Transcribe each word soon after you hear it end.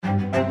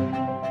And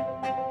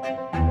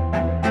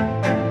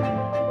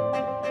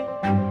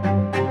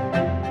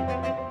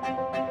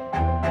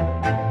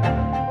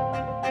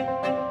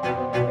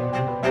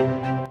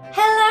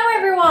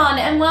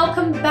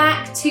welcome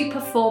back to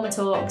Performer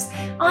Talks.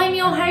 I'm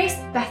your host,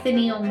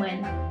 Bethany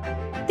Unwin.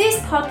 This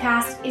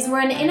podcast is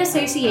run in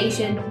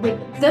association with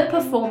the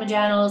Performer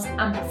Journals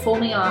and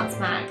Performing Arts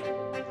Mag.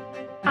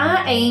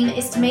 Our aim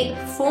is to make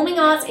the performing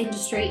arts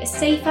industry a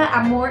safer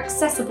and more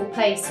accessible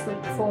place for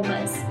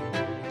performers.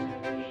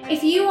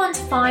 If you want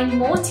to find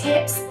more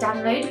tips,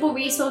 downloadable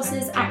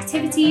resources,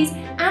 activities,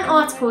 and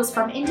articles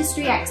from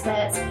industry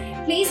experts,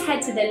 please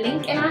head to the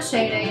link in our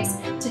show notes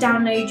to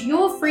download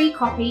your free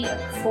copy of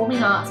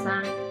Performing Arts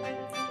Mag.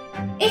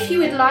 If you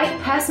would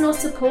like personal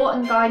support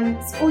and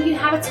guidance, or you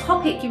have a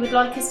topic you would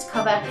like us to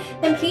cover,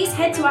 then please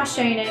head to our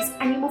show notes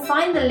and you will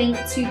find the link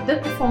to the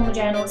Performer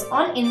Journals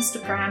on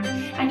Instagram,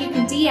 and you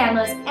can DM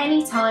us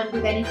anytime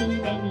with anything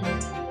you may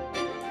need.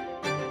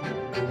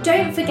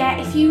 Don't forget,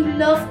 if you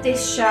love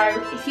this show,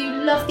 if you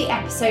love the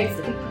episodes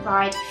that we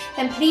provide,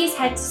 then please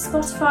head to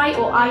Spotify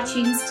or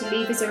iTunes to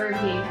leave us a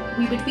review.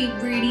 We would be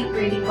really,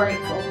 really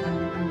grateful.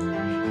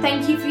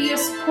 Thank you for your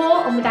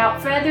support, and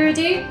without further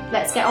ado,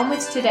 let's get on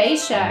with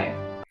today's show.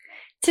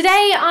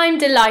 Today, I'm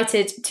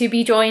delighted to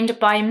be joined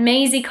by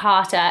Maisie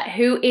Carter,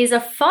 who is a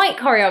fight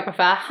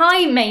choreographer.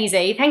 Hi,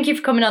 Maisie. Thank you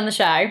for coming on the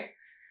show.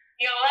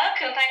 You're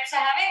welcome. Thanks for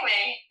having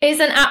me. It's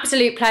an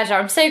absolute pleasure.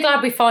 I'm so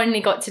glad we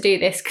finally got to do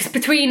this, because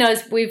between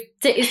us,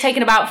 it's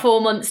taken about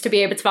 4 months to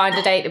be able to find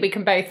a date that we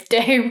can both do.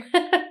 It's a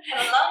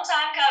long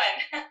time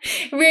coming.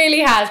 It really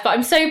has, but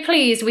I'm so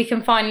pleased we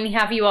can finally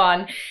have you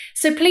on.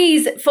 So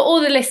please, for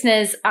all the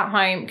listeners at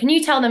home, can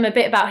you tell them a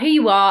bit about who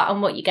you are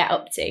and what you get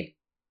up to?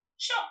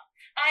 Sure.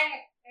 I'm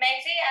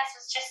Maisie, as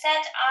was just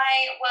said.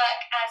 I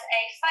work as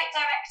a fight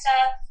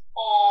director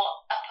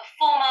or a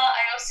performer.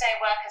 I also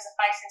work as a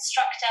fight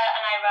instructor,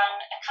 and I run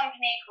a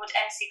company called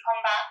MC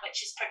Combat, which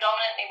is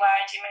predominantly where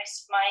I do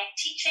most of my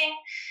teaching.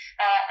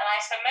 And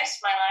I spend most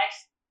of my life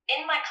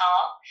in my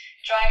car,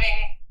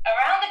 driving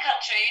around the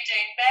country,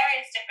 doing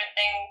various different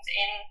things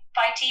in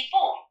fighty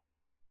form.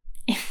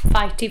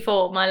 Fighty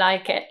form, I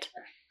like it.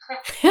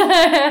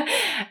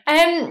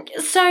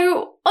 So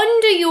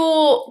under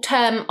your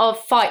term of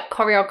fight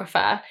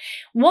choreographer,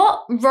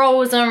 what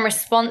roles and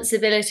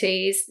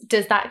responsibilities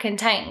does that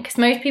contain? Because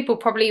most people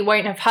probably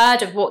won't have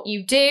heard of what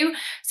you do.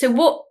 So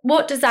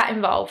what does that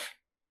involve?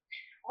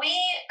 We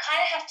kind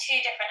of have two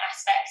different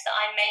aspects that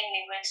I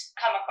mainly would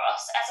come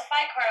across. As a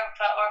fight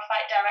choreographer or a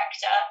fight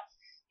director,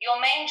 your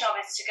main job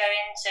is to go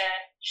into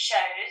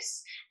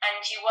shows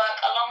and you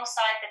work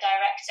alongside the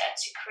director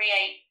to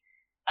create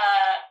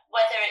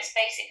whether it's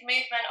basic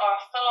movement or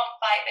a full-on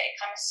fight, but it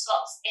kind of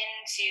slots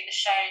into the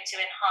show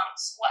to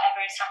enhance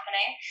whatever is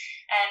happening.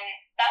 And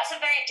that's a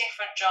very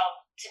different job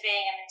to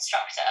being an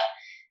instructor,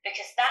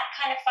 because that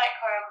kind of fight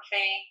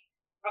choreography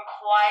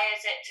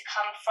requires it to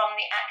come from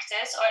the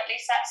actors, or at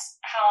least that's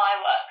how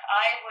I work.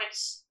 I would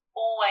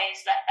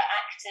always let the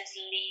actors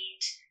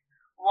lead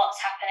what's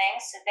happening,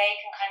 so they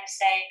can kind of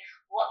say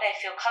what they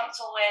feel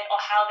comfortable with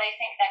or how they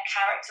think their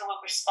character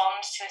would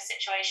respond to a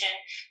situation,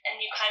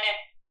 and you kind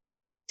of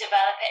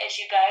develop it as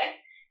you go.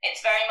 It's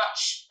very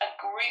much a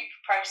group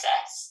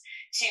process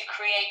to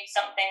create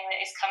something that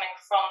is coming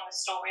from the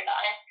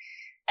storyline.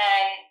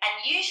 And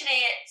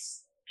usually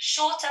it's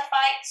shorter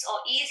fights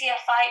or easier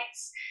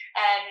fights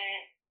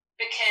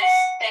because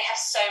they have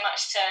so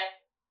much to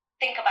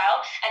think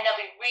about, and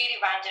they'll be really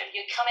random.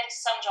 You come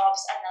into some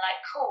jobs and they're like,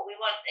 cool, we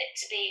want it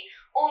to be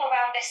all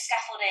around this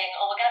scaffolding,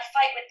 or we're going to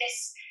fight with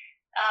this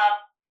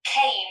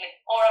cane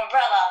or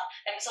umbrella,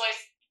 and it's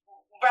always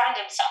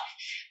random stuff.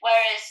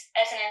 Whereas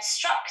as an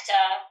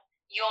instructor,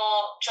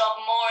 your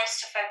job more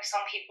is to focus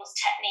on people's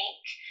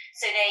technique.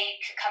 So they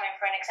could come in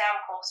for an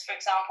exam course, for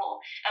example,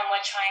 and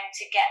we're trying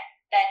to get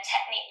their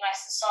technique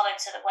nice and solid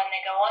so that when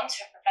they go on to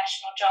a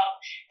professional job,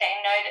 they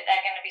know that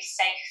they're going to be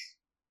safe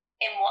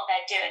in what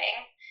they're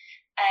doing.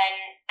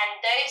 And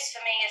those,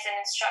 for me as an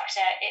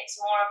instructor, it's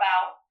more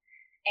about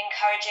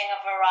encouraging a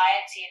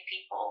variety of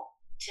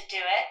people to do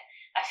it.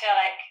 I feel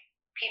like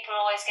people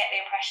always get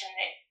the impression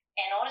that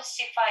in order to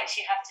do fights,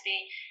 you have to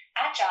be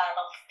agile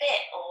or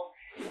fit or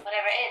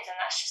whatever it is, and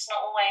that's just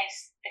not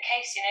always the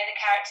case. You know, the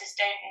characters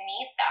don't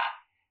need that.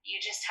 You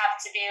just have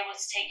to be able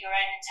to take your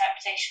own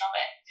interpretation of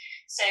it.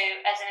 So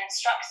as an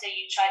instructor,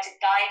 you try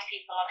to guide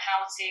people on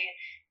how to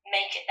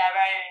make it their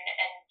own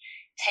and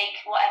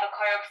take whatever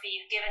choreography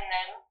you've given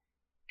them,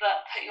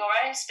 but put your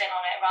own spin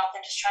on it rather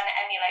than just trying to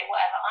emulate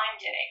whatever I'm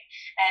doing.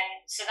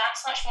 And so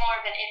that's much more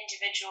of an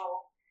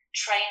individual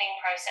training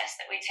process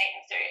that we take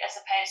them through, as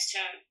opposed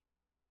to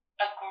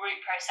a group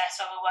process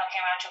where we're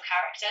working around your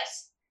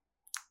characters.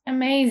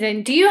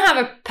 Amazing. Do you have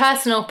a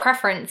personal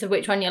preference of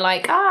which one you're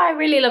like, I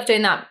really love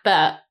doing that,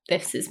 but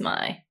this is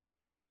my...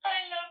 I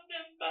love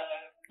them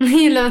both.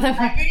 You love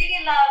them? I really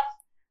love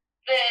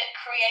the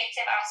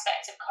creative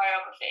aspect of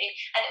choreography,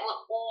 and it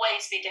will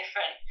always be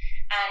different.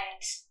 And,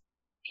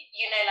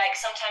 you know, like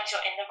sometimes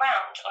you're in the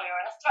round or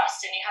you're in a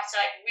thrust, and you have to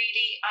I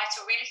have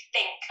to really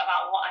think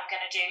about what I'm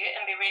going to do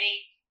and be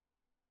really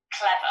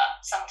clever.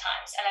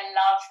 sometimes, and I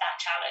love that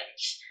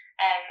challenge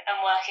and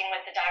working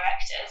with the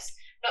directors.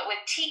 But with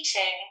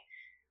teaching,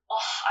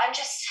 I'm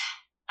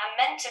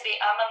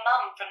a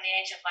mum from the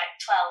age of like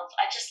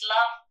 12. I just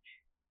love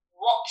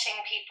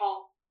watching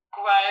people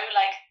grow,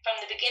 like from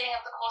the beginning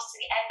of the course to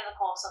the end of the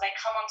course, or they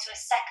come onto a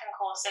second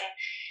course, and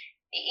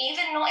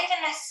even not even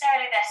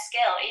necessarily their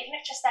skill, even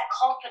if just their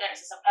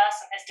confidence as a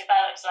person has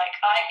developed. Like,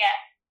 I get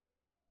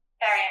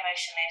very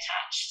emotionally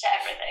attached to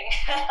everything.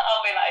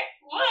 I'll be like,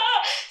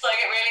 whoa! So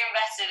I get really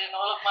invested in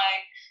all of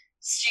my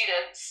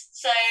students.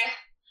 So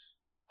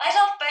I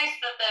love both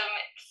of them,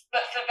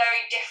 but for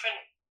very different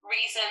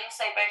reasons.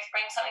 They both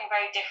bring something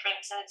very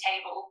different to the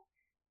table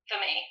for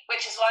me,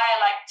 which is why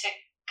I like to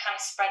kind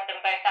of spread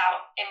them both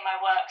out in my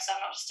work, so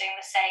I'm not just doing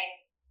the same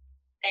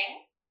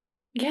thing.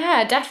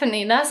 Yeah,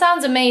 definitely. That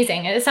sounds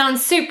amazing. It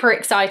sounds super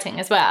exciting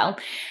as well.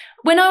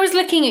 When I was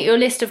looking at your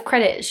list of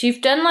credits,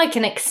 you've done like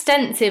an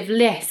extensive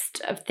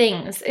list of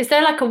things. Is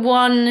there like a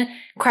one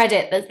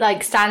credit that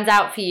like stands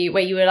out for you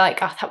where you were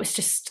like, oh, that was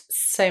just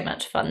so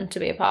much fun to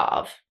be a part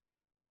of?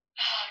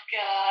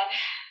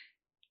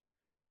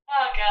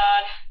 Oh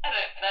God, I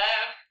don't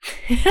know.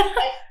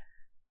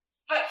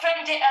 But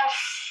from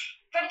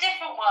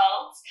different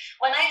worlds,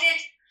 when I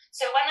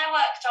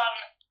worked on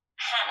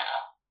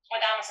Hannah with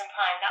Amazon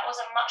Prime, that was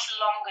a much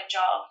longer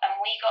job, and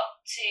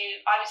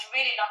I was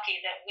really lucky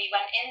that we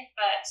went in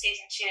for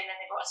season 2 and then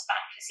they brought us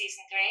back for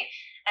season 3,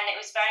 and it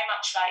was very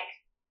much like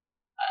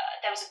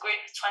there was a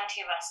group of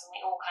 20 of us and we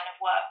all kind of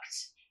worked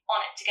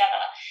on it together,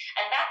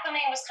 and that for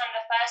me was kind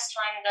of the first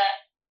time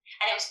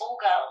and it was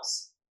all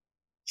girls.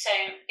 So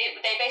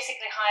they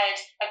basically hired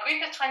a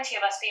group of 20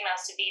 of us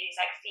females to be these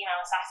like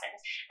female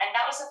assassins, and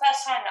that was the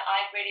first time that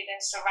I'd really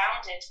been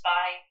surrounded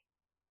by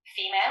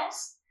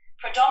females.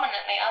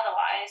 Predominantly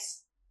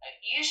otherwise,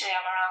 usually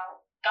I'm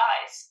around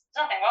guys.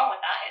 There's nothing wrong with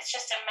that. It's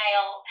just a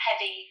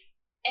male-heavy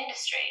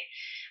industry.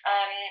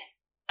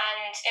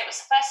 And it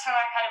was the first time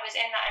I kind of was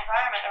in that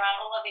environment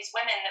around all of these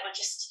women that were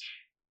just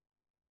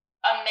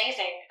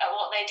amazing at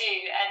what they do.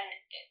 And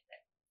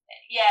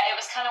it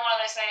was kind of one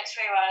of those moments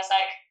for me where I was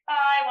like,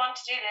 I want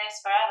to do this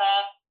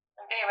forever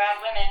and be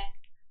around women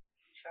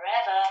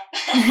forever.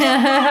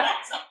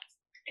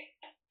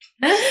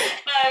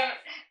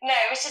 No,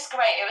 it was just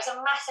great. It was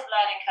a massive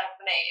learning curve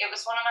for me. It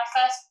was one of my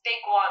first big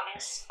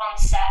ones on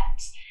set,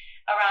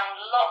 around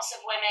lots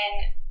of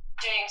women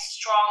doing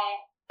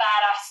strong,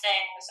 badass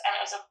things, and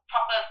it was a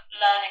proper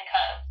learning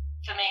curve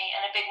for me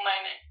and a big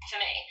moment for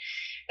me.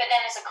 But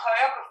then as a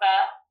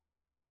choreographer,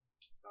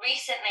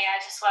 recently I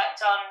just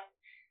worked on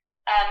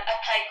a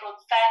play called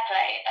Fair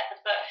Play at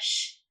the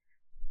Bush,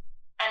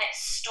 and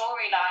its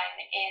storyline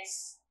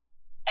is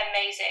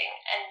amazing,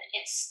 and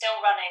it's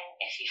still running.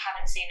 If you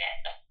haven't seen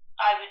it,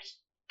 I would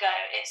go.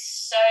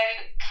 It's so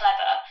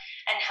clever,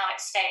 and how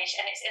it's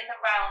staged, and it's in the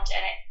round,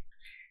 and it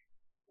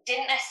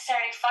didn't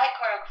necessarily fight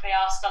choreography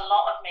ask a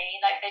lot of me.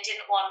 Like, they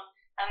didn't want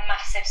a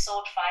massive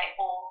sword fight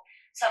or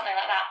something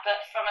like that,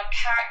 but from a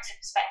character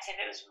perspective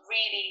it was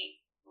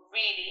really,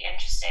 really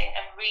interesting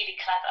and really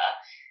clever,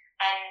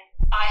 and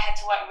I had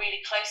to work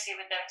really closely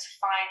with them to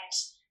find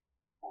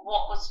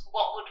what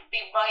would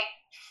be right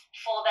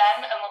for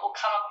them and what will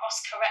come across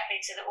correctly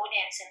to the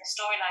audience in the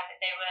storyline that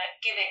they were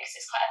giving, because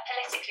it's quite a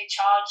politically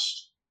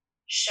charged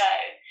show.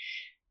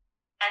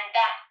 And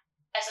that,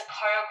 as a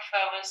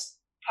choreographer, was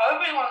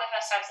probably one of the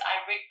first times that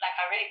I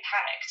really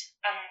panicked,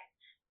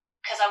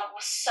 because I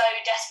was so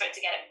desperate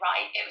to get it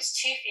right. It was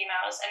 2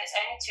 females, and it's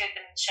only 2 of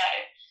them in the show,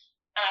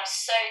 and I was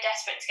so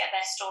desperate to get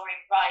their story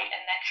right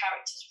and their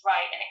characters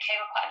right, and it came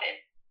with quite a bit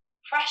of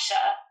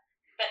pressure,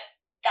 but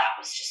that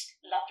was just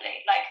lovely.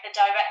 Like, the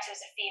director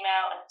was a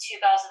female and the 2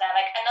 girls are there.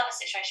 Like, another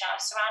situation, I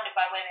was surrounded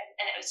by women,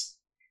 and it was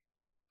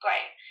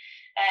great.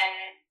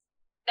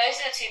 Those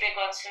are the 2 big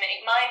ones for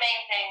me. My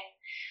main thing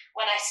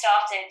when I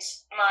started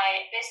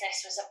my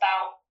business was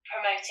about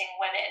promoting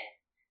women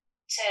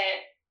to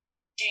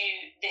do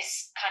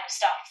this kind of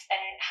stuff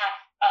and have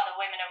other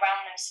women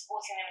around them,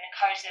 supporting them and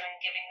encouraging them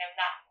and giving them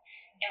that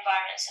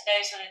environment. So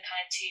those were the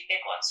kind of 2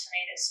 big ones for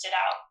me that stood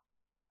out.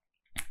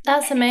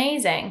 That's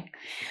amazing.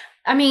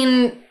 I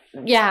mean,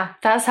 yeah,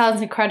 that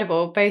sounds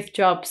incredible. Both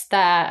jobs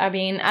there. I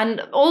mean, and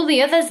all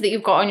the others that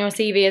you've got on your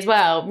CV as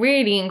well,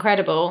 really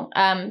incredible.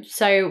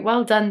 So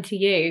well done to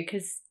you,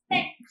 because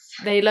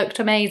they looked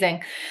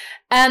amazing.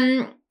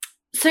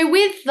 So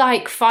with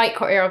like fight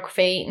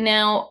choreography,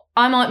 now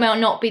I might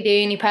not be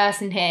the only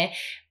person here,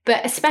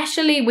 but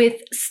especially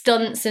with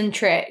stunts and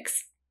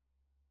tricks,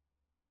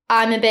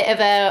 I'm a bit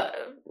of a,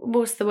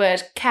 what's the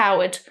word?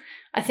 Coward,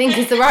 I think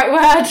is the right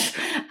word.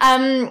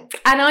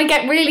 And I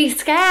get really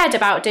scared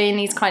about doing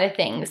these kind of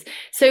things.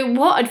 So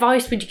what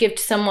advice would you give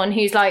to someone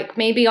who's like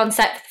maybe on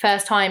set for the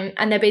first time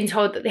and they're being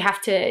told that they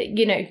have to,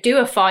 do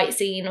a fight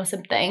scene or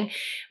something?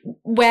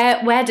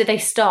 Where do they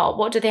start?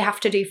 What do they have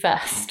to do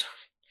first?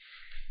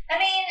 I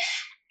mean,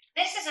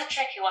 this is a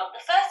tricky one.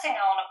 The first thing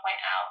I want to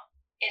point out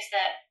is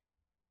that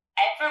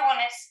everyone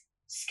is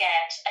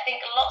scared. I think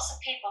lots of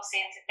people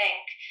seem to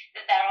think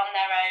that they're on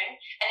their own,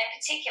 and in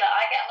particular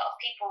I get a lot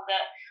of people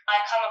that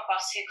I come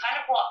across who kind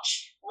of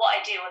watch what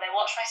I do, or they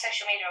watch my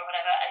social media or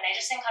whatever, and they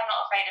just think I'm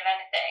not afraid of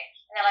anything,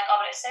 and they're like,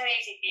 oh, but it's so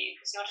easy for you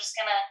because you're just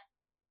gonna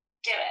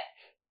do it.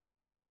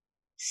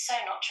 So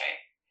not true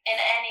in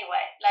any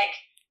way. Like,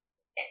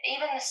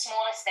 even the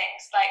smallest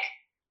things, like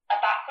a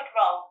backward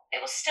roll,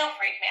 it will still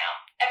freak me out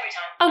every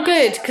time. Oh,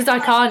 good, because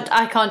I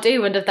can't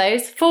do one of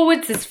those.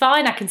 Forwards is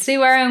fine. I can see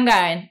where I'm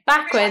going.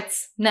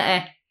 Backwards, no.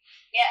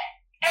 Yeah,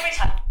 every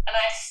time. And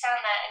I stand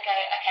there and go,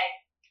 okay,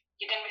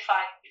 you're going to be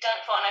fine. You've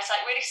done it before. And I just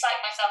like really psych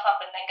myself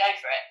up and then go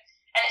for it.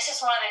 And it's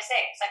just one of those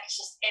things. Like,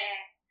 it's just in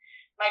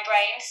my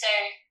brain. So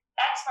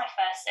that's my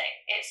first thing.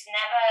 It's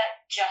never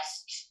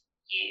just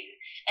you.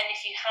 And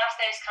if you have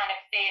those kind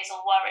of fears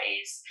or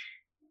worries,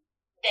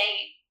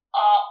 they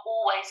are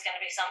always going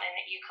to be something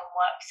that you can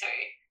work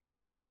through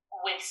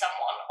with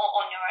someone or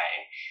on your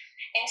own.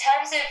 In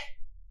terms of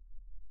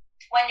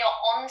when you're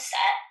on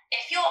set,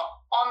 if you're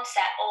on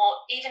set,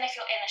 or even if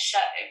you're in a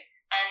show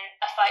and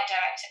a fight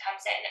director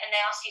comes in and they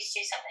ask you to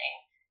do something,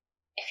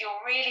 if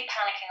you're really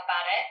panicking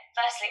about it,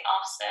 firstly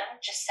ask them,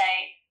 just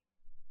say,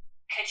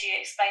 could you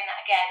explain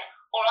that again?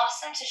 Or ask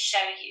them to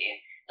show you.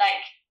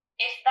 Like,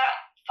 if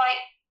that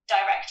fight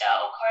director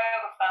or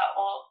choreographer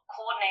or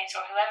coordinator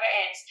or whoever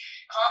it is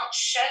can't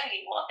show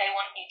you what they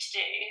want you to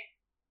do,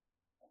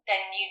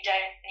 then you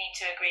don't need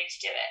to agree to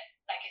do it.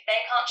 Like, if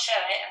they can't show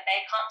it and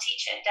they can't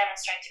teach it and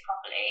demonstrate it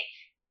properly,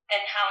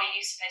 then how are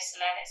you supposed to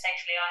learn it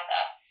safely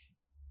either?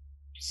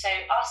 So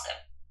ask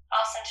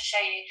them to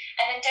show you,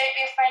 and then don't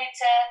be afraid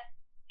to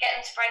get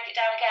them to break it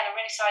down again. I'm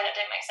really sorry that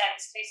didn't make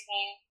sense, please can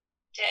you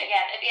do it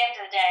again? At the end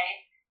of the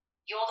day,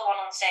 you're the one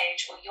on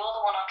stage or you're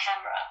the one on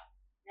camera,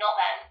 not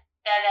them.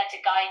 They're there to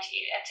guide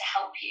you and to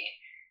help you.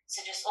 So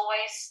just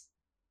always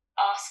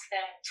ask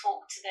them,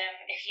 talk to them.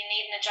 If you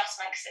need an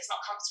adjustment because it's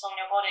not comfortable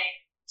in your body,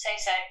 say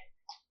so.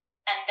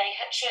 And they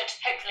should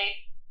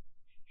hopefully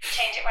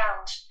change it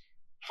round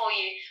for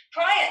you.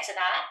 Prior to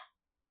that,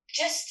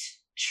 just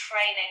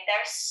training.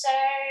 There is so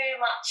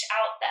much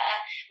out there,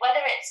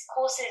 whether it's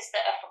courses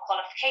that are for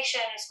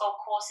qualifications or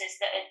courses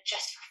that are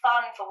just for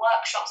fun, for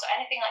workshops or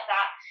anything like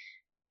that.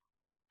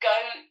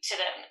 Go to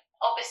them.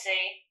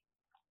 Obviously,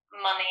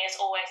 money is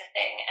always a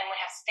thing, and we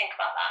have to think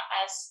about that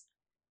as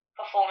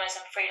performers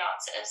and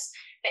freelancers.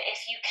 But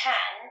if you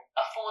can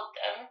afford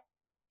them,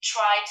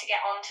 try to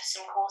get onto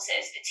some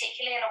courses,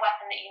 particularly in a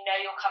weapon that you know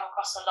you'll come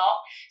across a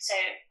lot. So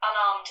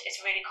unarmed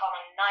is really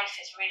common, knife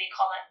is really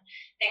common,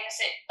 things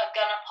that are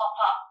gonna pop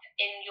up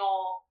in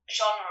your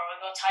genre or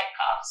your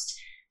typecast.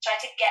 Try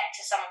to get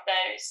to some of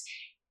those,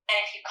 and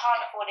if you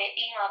can't afford it,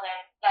 email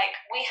them. Like,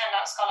 we hand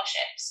out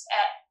scholarships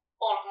at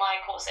all of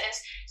my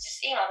courses, so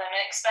just email them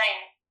and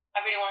explain, I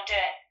really want to do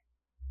it.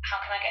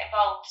 How can I get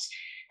involved?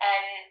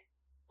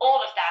 All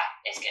of that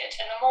is good.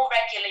 And the more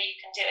regular you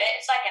can do it,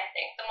 it's like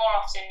anything. The more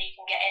often you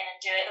can get in and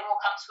do it, the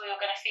more comfortable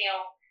you're going to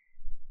feel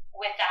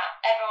with that.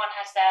 Everyone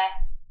has their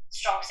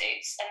strong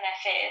suits and their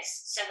fears.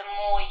 So the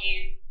more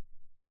you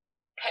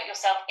put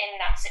yourself in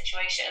that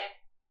situation,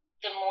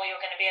 the more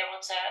you're going to be able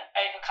to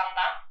overcome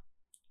that.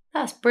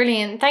 That's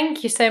brilliant.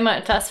 Thank you so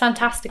much. That's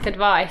fantastic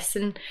advice.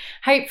 And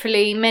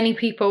hopefully many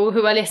people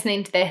who are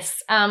listening to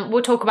this,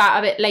 we'll talk about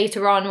a bit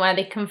later on where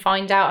they can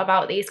find out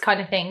about these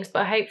kind of things.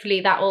 But hopefully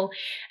that will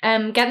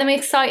get them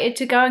excited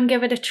to go and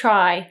give it a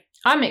try.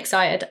 I'm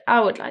excited.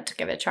 I would like to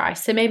give it a try.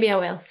 So maybe I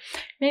will.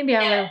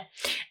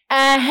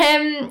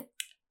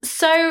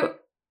 So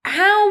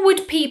how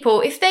would people,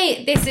 if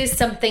this is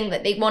something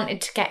that they wanted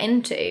to get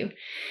into,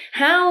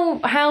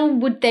 how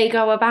would they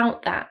go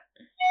about that?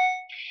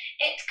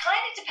 It kind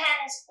of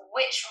depends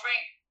which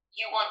route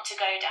you want to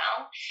go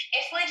down.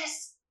 If we're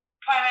just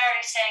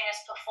primarily staying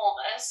as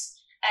performers,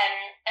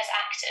 as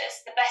actors,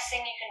 the best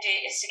thing you can do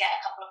is to get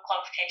a couple of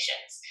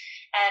qualifications.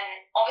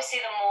 Obviously,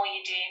 the more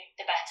you do,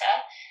 the better.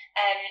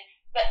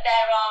 But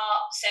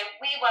so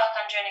we work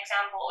under an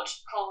exam board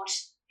called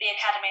the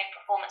Academy of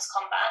Performance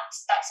Combat.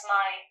 That's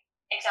my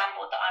exam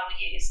board that I will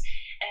use.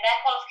 And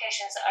their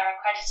qualifications are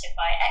accredited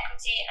by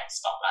Equity and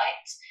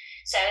Spotlight.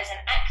 So as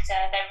an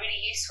actor, they're really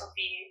useful for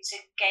you to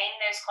gain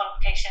those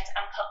qualifications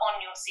and put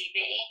on your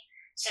CV,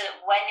 so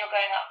that when you're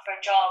going up for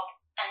a job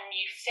and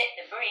you fit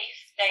the brief,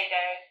 they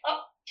go,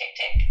 oh, tick,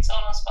 tick, it's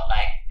all on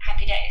Spotlight,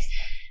 happy days.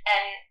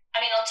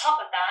 On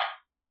top of that,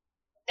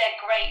 they're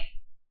great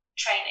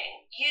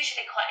training,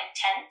 usually quite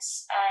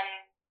intense.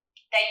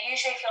 They're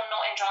usually, if you're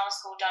not in drama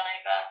school, done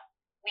over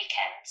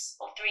weekends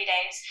or 3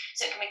 days.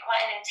 So it can be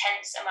quite an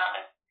intense amount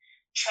of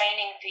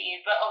training for you,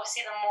 but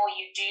obviously the more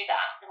you do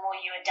that, the more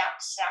you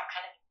adapt to that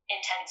kind of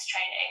intense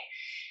training,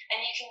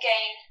 and you can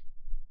gain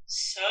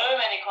so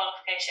many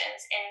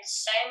qualifications in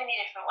so many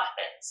different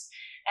weapons,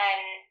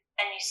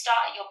 and you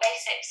start at your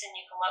basics and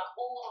you can work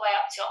all the way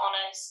up to your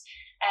honours,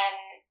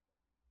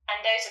 and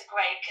those are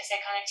great because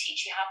they kind of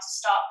teach you how to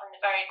start from the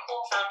very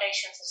core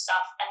foundations of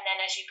stuff, and then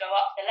as you go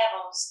up the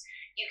levels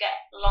you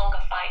get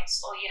longer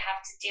fights, or you have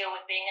to deal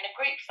with being in a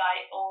group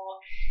fight, or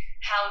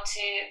how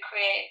to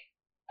create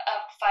a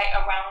fight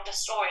around a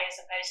story as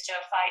opposed to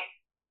a fight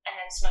and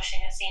then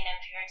smushing a scene in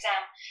for your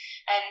exam.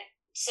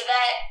 So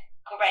they're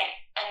great,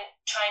 and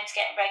trying to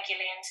get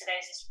regularly into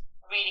those is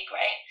really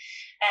great.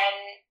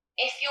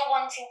 If you're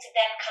wanting to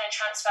then kind of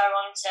transfer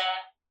onto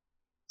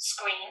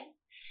screen,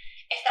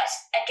 if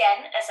that's,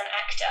 again, as an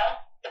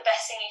actor, the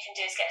best thing you can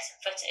do is get some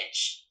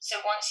footage.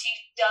 So once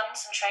you've done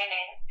some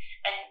training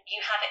and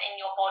you have it in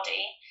your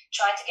body,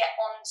 try to get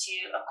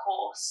onto a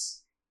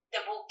course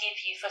that will give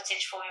you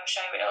footage for your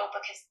show reel,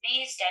 because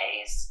these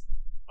days,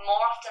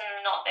 more often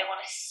than not, they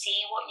want to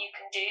see what you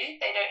can do.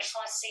 They don't just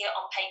want to see it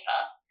on paper.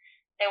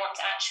 They want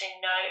to actually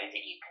know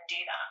that you can do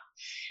that.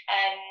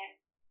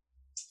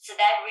 So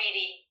they're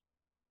really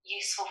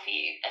useful for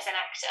you as an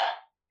actor.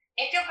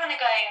 If you're kind of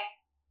going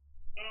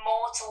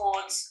more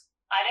towards,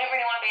 I don't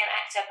really want to be an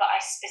actor, but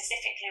I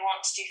specifically want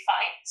to do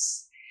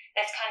fights,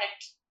 there's kind of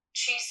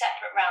two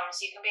separate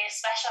realms. You can be a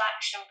special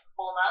action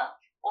performer,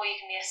 or you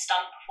can be a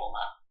stunt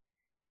performer.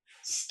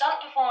 Stunt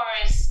performer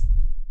is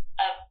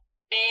a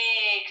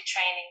big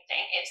training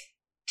thing. It's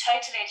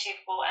totally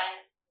achievable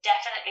and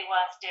definitely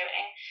worth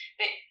doing,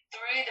 but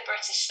through the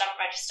British Stunt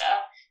Register,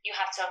 you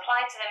have to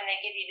apply to them, and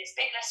they give you this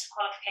big list of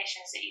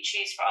qualifications that you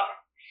choose from.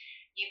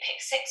 You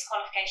pick 6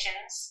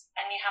 qualifications,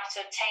 and you have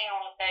to obtain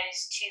all of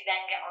those to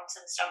then get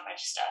onto the Stunt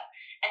Register.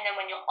 And then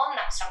when you're on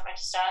that Stunt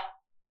Register,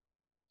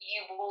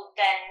 you will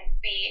then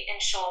be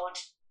insured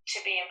to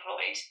be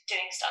employed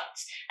doing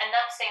stunts. And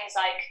that's things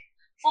like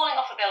falling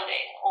off a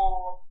building,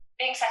 or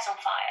being set on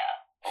fire,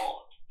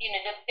 or, you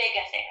know, the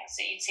bigger things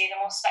that you'd see, the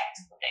more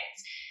spectacle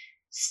things.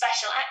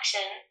 Special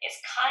action is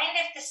kind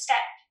of the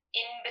step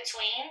in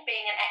between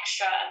being an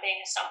extra and being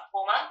a stunt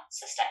performer.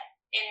 It's a step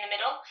in the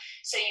middle.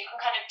 So you can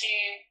kind of do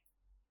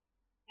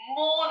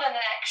more than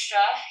an extra.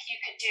 You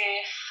could do,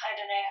 I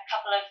don't know, a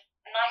couple of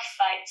knife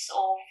fights,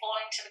 or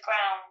falling to the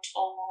ground,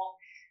 or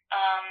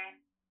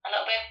a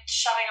little bit of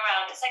shoving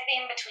around. It's like the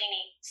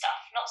in-betweeny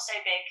stuff, not so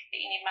big that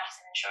you need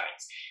massive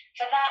insurance.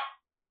 For that,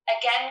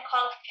 again,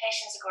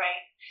 qualifications are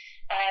great.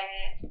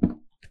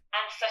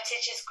 And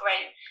footage is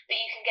great,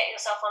 but you can get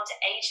yourself onto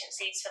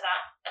agencies for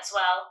that as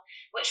well,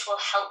 which will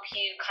help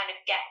you kind of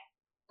get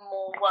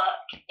more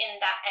work in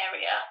that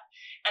area.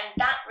 And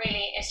that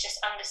really is just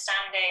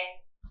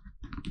understanding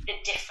the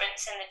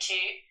difference in the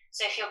two.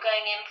 So if you're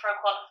going in for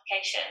a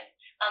qualification,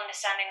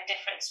 understanding the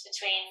difference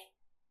between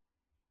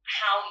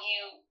how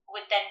you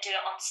would then do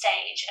it on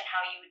stage and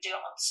how you would do it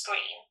on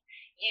screen,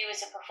 you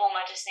as a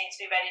performer just need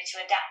to be ready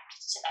to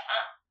adapt to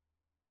that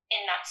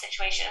in that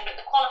situation. But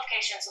the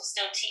qualifications will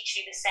still teach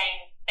you the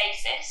same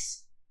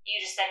basis. You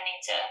just then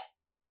need to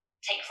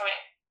take from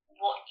it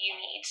what you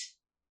need.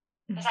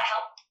 Does that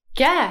help?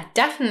 Yeah,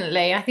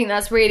 definitely. I think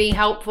that's really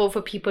helpful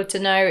for people to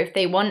know if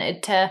they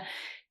wanted to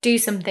do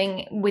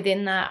something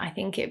within that. I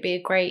think it'd be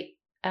a great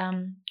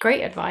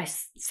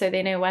advice, so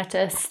they know where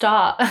to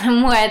start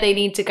and where they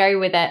need to go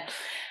with it.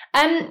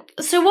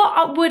 So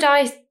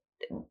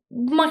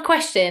my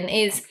question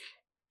is,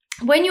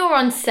 when you're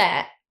on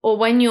set, or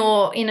when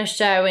you're in a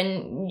show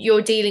and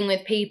you're dealing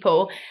with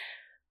people,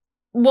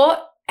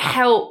 what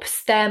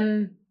helps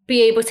them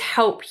be able to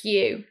help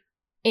you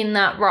in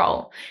that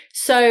role?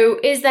 So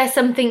is there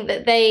something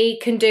that they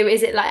can do?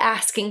 Is it like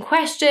asking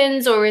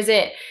questions, or is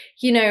it,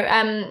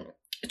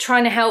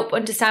 trying to help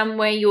understand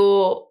where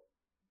you're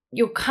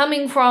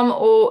coming from?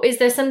 Or is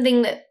there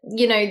something that,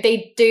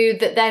 they do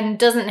that then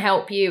doesn't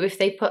help you if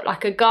they put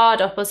like a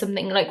guard up or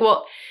something? Like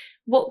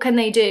what can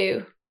they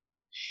do?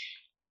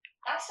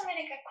 That's a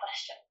really good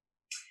question.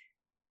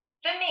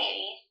 For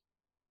me,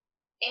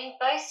 in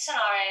both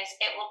scenarios,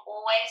 it will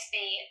always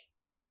be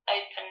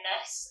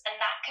openness, and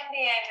that can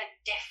be over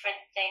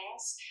different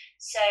things.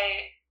 So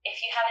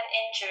if you have an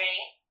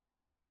injury,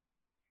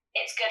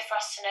 it's good for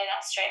us to know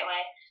that straight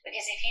away,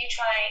 because if you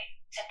try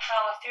to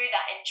power through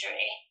that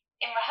injury,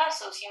 in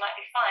rehearsals you might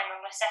be fine when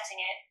we're setting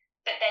it,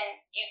 but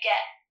then you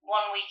get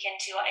 1 week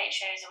into your 8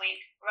 shows a week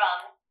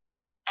run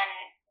and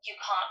you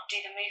can't do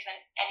the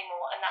movement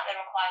anymore, and that then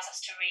requires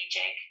us to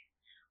rejig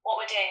what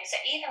we're doing. So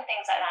even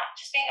things like that,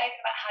 just being open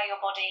about how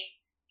your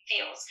body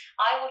feels.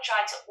 I will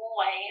try to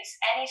always,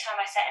 anytime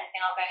I set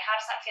anything, I'll go,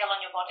 how does that feel on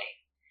your body?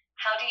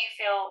 How do you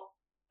feel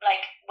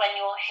like when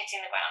you're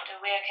hitting the ground? Are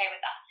we okay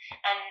with that?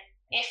 And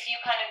if you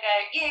kind of go,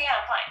 yeah,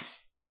 I'm fine,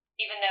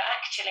 even though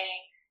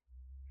actually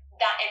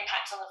that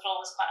impact on the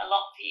floor was quite a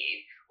lot for you,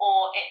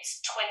 or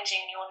it's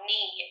twinging your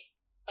knee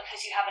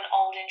because you have an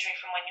old injury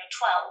from when you're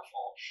 12,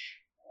 or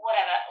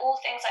whatever, all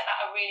things like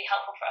that are really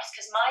helpful for us,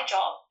 because my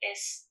job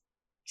is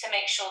to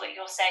make sure that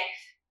you're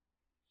safe.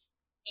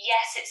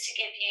 Yes, it's to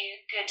give you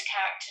good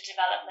character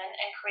development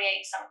and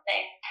create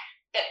something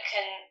that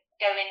can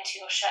go into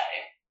your show,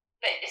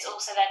 but it's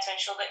also there to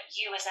ensure that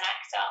you as an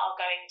actor are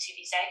going to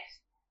be safe.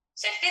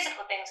 So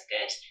physical things are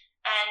good,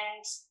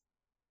 and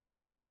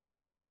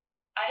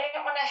I don't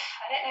know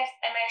if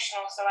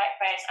emotional is the right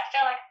phrase. I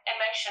feel like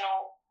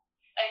emotional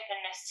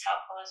openness is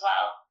helpful as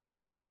well.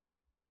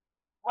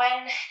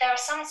 When there are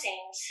some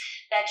scenes,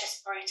 they're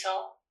just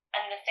brutal,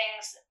 and the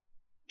things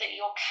that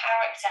your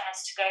character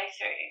has to go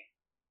through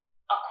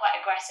are quite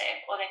aggressive,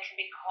 or they can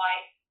be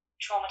quite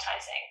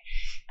traumatizing.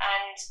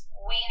 And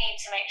we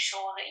need to make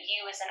sure that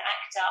you as an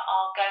actor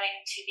are going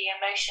to be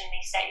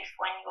emotionally safe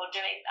when you're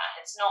doing that.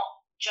 It's not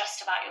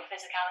just about your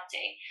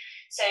physicality.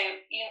 So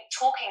you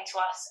talking to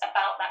us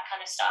about that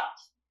kind of stuff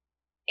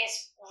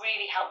is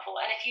really helpful.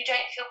 And if you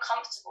don't feel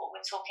comfortable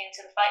with talking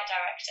to the fight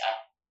director,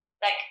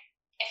 like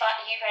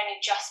you've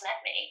only just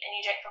met me and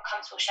you don't feel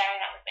comfortable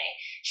sharing that with me,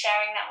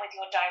 sharing that with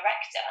your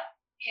director,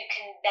 who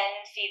can then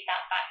feed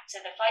that back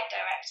to the fight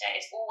director,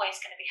 is always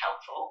going to be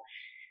helpful.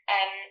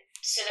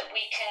 So that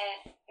we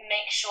can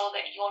make sure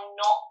that you're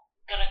not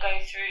going to go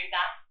through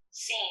that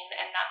scene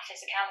and that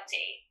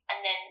physicality and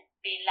then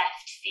be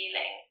left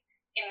feeling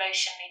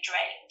emotionally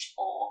drained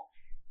or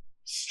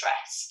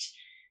stressed.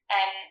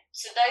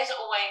 So those are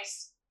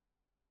always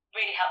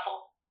really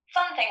helpful.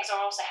 Fun things are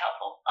also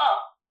helpful. Oh,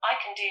 I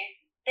can do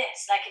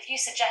this. Like if you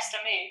suggest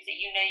a move that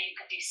you know you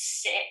can do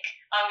sick,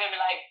 I'm going to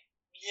be like,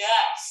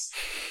 yes,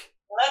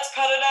 let's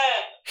put it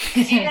in.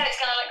 Because you know it's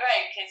going to look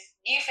great, because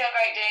you feel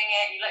great doing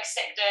it, you look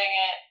sick doing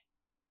it,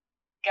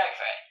 go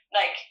for it.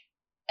 Like,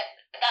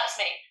 that's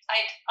me.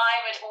 I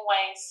would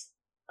always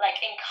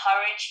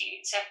encourage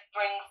you to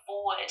bring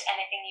forward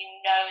anything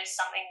you know is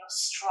something you're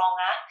strong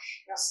at.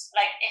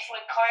 Like if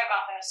we're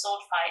choreographing a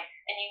sword fight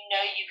and you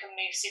know you can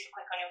move super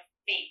quick on your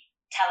feet,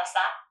 tell us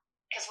that,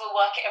 because we'll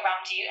work it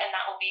around you, and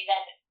that will be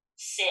then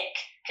sick,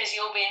 because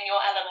you'll be in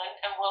your element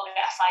and we'll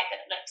get a fight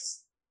that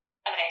looks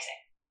amazing.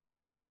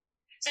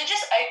 So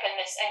just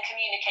openness and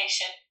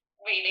communication,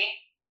 really.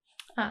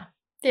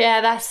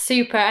 Yeah, that's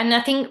super. And I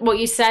think what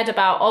you said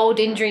about old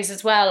injuries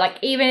as well, like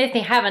even if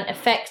they haven't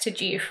affected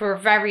you for a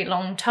very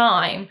long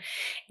time,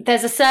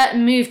 there's a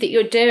certain move that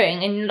you're doing,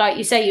 and like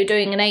you say, you're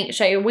doing an 8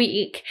 show a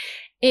week,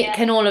 it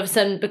can all of a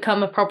sudden become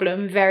a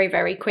problem very,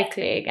 very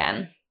quickly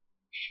again.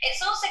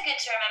 It's also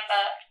good to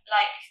remember,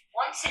 like,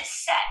 once it's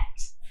set,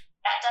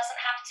 that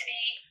doesn't have to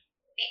be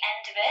the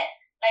end of it.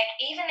 Like,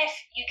 even if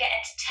you get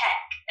into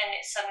tech and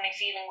it's suddenly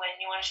feeling weird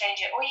and you want to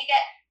change it, or you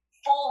get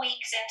 4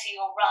 weeks into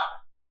your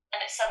run and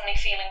it's suddenly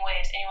feeling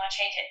weird and you want to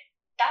change it,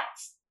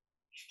 that's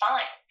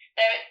fine.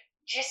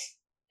 Just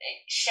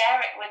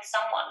share it with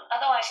someone.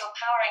 Otherwise, you're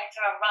powering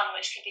through a run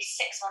which could be 6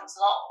 months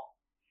long,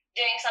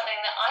 doing something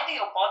that either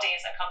your body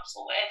isn't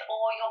comfortable with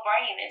or your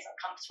brain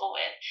isn't comfortable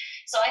with.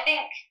 So I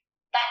think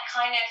that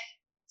kind of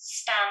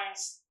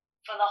stands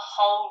for the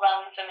whole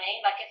run for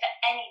me. Like if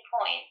at any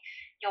point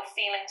you're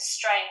feeling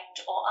strained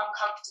or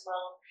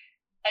uncomfortable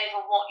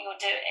over what you're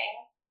doing,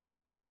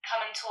 come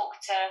and talk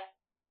to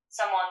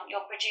someone,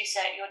 your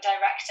producer, your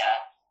director,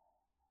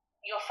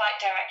 your fight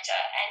director,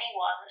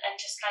 anyone, and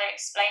just kind of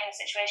explain the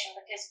situation,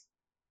 because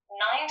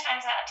 9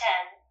 times out of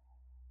 10,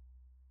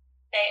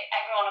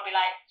 everyone will be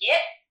like,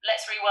 yep,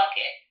 let's rework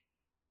it.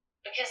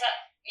 Because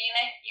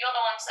you're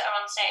the ones that are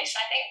on stage. So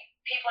I think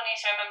people need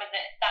to remember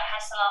that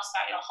has to last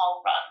throughout your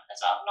whole run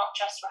as well, not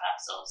just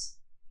rehearsals.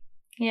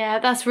 Yeah,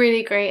 that's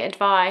really great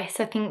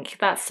advice. I think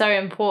that's so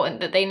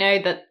important that they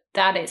know that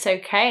it's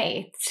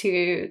okay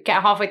to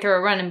get halfway through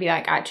a run and be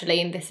like, actually,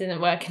 this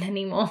isn't working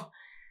anymore.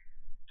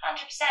 100%.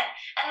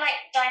 And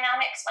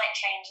dynamics might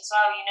change as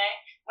well,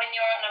 when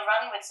you're on a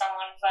run with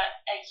someone for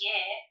a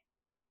year,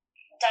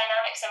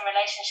 dynamics and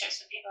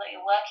relationships with people that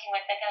you're working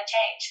with, they're going to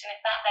change. And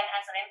if that then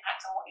has an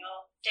impact on what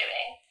you're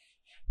doing,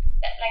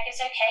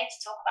 it's okay to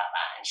talk about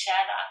that and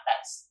share that.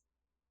 That's,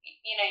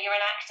 you're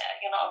an actor,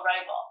 you're not a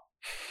robot.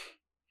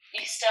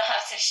 You still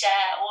have to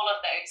share all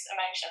of those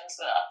emotions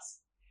with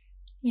us.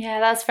 Yeah,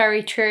 that's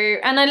very true.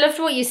 And I loved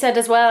what you said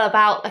as well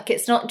about,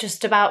 it's not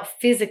just about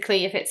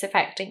physically if it's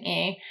affecting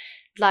you,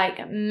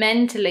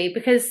 mentally,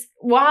 because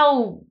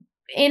while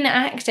in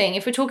acting,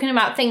 if we're talking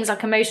about things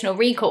like emotional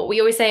recall, we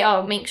always say,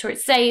 oh, make sure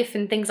it's safe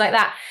and things like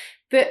that.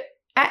 But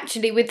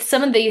actually with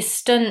some of these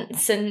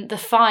stunts and the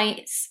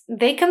fights,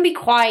 they can be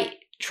quite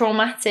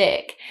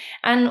traumatic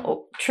and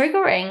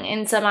triggering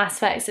in some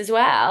aspects as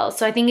well.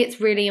 So I think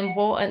it's really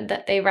important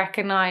that they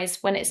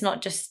recognise when it's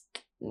not just,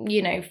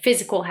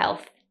 physical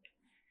health.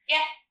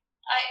 Yeah,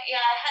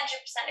 I 100%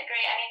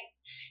 agree. I mean,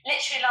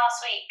 literally last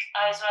week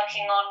I was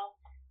working on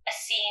a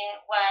scene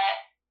where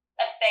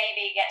a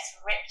baby gets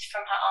ripped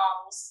from her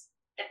arms,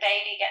 the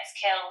baby gets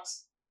killed,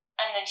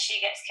 and then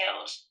she gets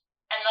killed.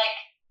 And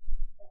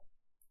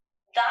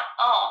that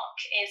arc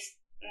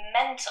is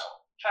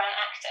mental for an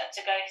actor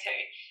to go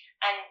through.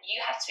 And you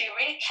have to be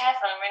really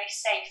careful and really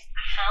safe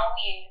how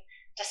you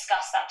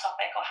discuss that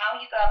topic or how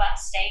you go about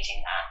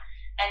staging that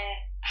and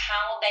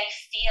how they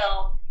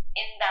feel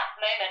in that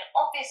moment.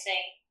 Obviously,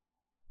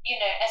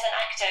 as an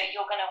actor,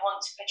 you're going to want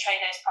to portray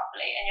those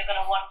properly and you're going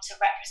to want to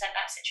represent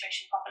that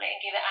situation properly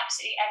and give it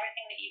absolutely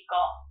everything that you've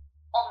got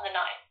on the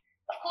night.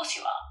 Of course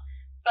you are.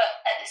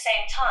 But at the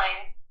same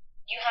time,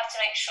 you have to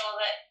make sure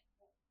that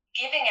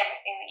giving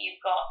everything that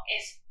you've got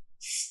is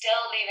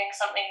still leaving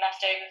something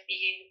left over for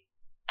you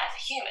as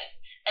a human.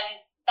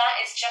 And that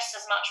is just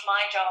as much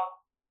my job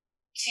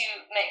to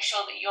make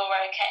sure that you're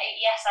okay.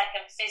 Yes, I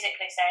can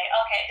physically say,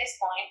 okay, at this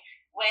point,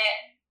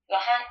 your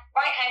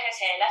right hand goes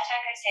here, left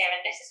hand goes here, and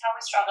this is how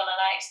we struggle, and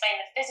I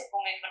explain the physical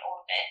movement,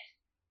 all of it.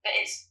 But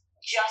it's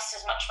just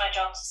as much my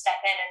job to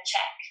step in and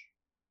check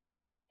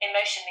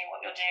emotionally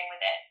what you're doing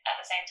with it at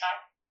the same time.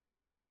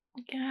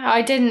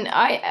 Yeah,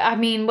 I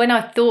mean, when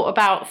I thought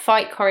about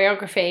fight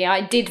choreography,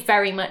 I did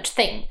very much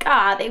think,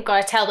 they've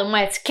got to tell them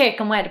where to kick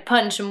and where to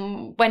punch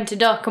and when to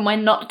duck and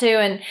when not to.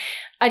 And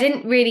I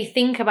didn't really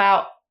think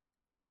about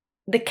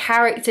the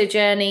character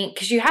journey,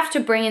 because you have to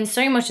bring in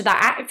so much of that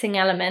acting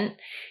element.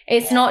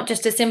 It's not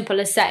just as simple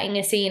as setting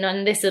a scene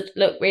and this would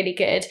look really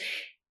good.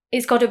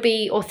 It's got to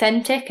be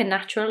authentic and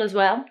natural as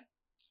well.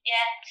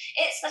 Yeah,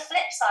 it's the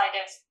flip side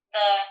of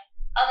the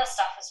other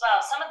stuff as well.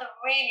 Some of the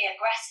really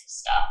aggressive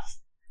stuff,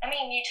 I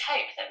mean, you'd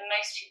hope that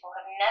most people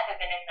have never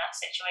been in that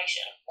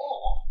situation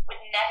or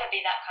would never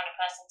be that kind of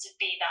person to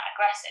be that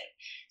aggressive.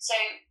 So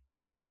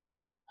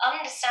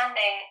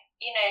understanding,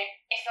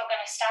 if you're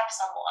going to stab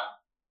someone,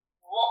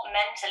 what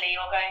mentally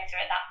you're going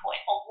through at that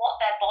point or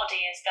what their body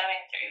is going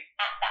through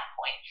at that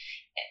point.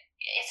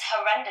 It's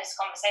horrendous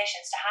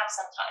conversations to have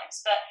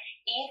sometimes, but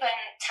even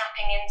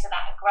tapping into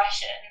that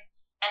aggression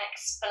and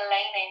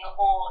explaining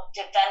or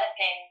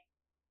developing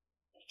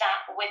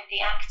that with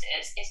the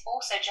actors is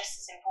also just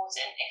as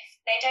important.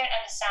 If they don't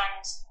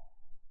understand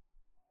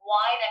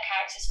why their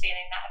character's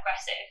feeling that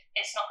aggressive,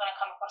 it's not going to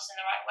come across in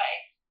the right way.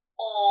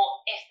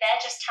 Or if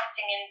they're just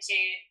tapping into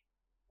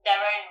their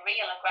own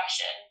real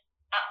aggression,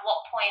 at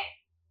what point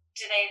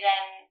do they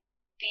then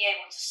be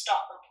able to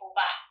stop and pull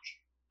back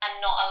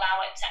and not allow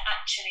it to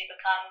actually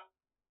become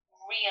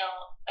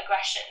real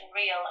aggression,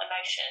 real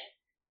emotion,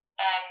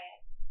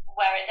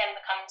 where it then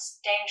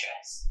becomes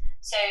dangerous?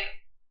 So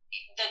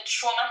the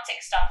traumatic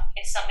stuff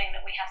is something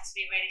that we have to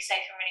be really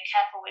safe and really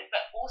careful with,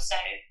 but also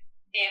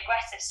the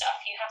aggressive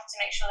stuff, you have to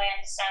make sure they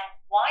understand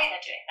why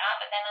they're doing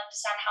that, but then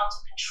understand how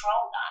to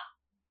control that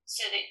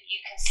so that you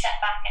can step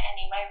back at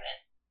any moment.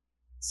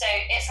 So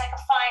it's like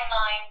a fine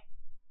line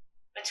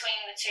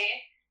between the two,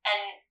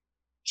 and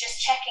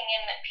just checking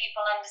in that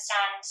people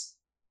understand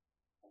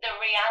the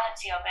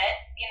reality of it.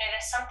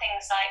 There's some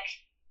things like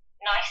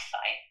knife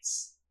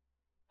fights.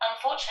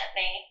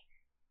 Unfortunately,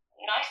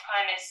 knife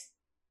crime is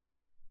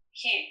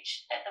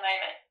huge at the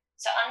moment.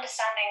 So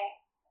understanding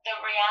the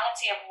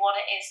reality of what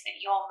it is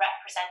that you're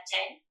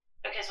representing,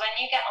 because when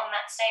you get on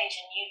that stage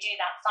and you do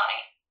that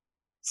fight,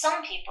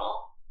 some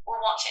people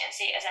will watch it and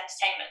see it as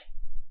entertainment.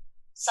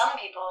 Some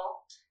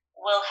people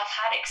will have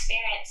had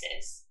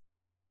experiences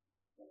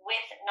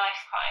with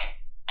knife crime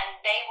and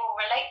they will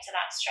relate to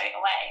that straight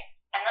away.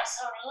 And that's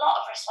a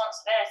lot of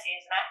responsibility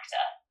as an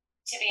actor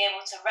to be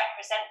able to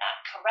represent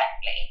that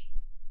correctly.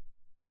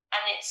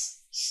 And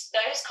it's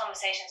those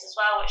conversations as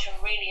well which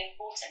are really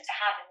important to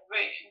have in the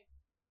room,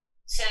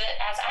 so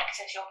that as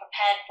actors you're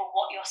prepared for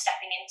what you're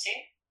stepping into.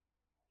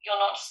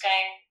 You're not just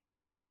going,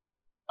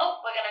 oh,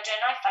 we're going to do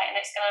a knife fight and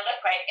it's going to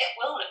look great. It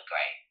will look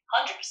great,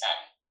 100%.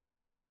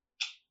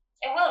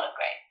 It will look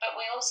great, but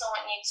we also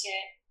want you to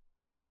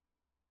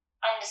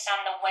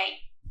understand the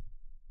weight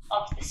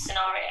of the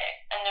scenario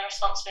and the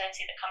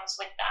responsibility that comes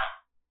with that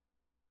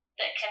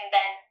can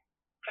then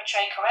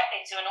portray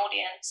correctly to an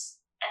audience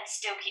and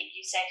still keep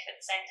you safe at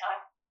the same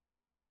time.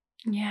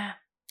 Yeah,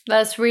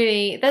 that's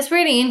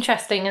really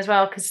interesting as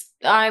well, because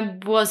I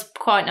was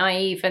quite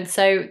naive, and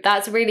so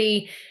that's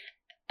really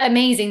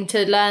amazing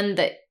to learn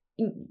that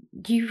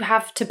you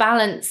have to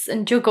balance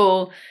and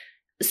juggle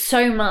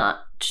so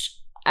much.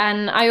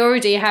 And I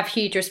already have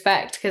huge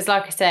respect, because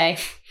like I say,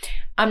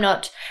 I'm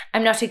not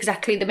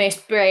exactly the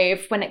most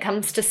brave when it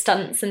comes to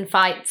stunts and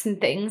fights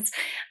and things.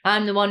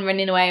 I'm the one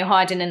running away or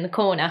hiding in the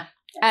corner.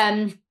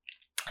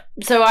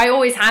 So I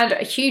always had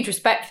a huge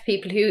respect for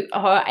people who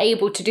are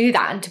able to do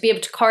that and to be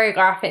able to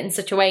choreograph it in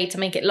such a way to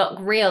make it look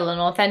real and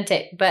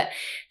authentic. But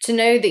to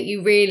know that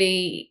you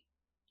really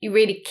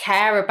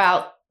care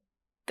about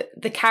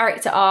the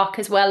character arc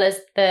as well as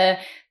the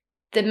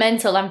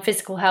mental and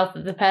physical health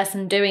of the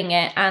person doing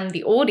it and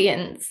the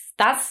audience,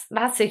 that's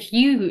a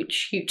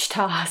huge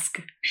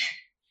task.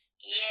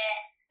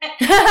 Yeah.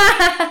 When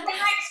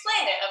I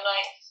explain it, I'm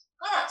like,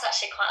 well, that's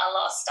actually quite a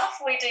lot of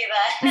stuff we do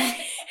there.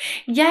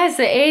 Yes,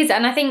 it is.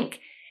 And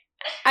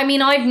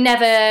I've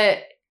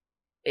never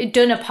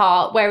done a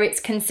part where it's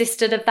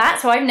consisted of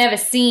that. So I've never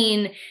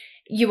seen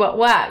you at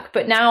work.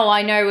 But now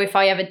I know if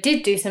I ever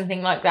did do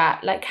something like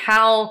that, like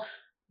how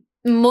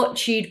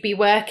much you'd be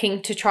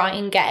working to try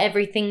and get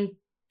everything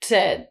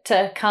to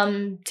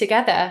come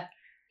together.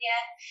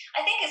 Yeah.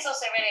 I think it's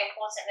also really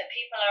important that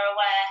people are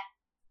aware.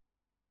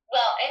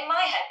 Well, in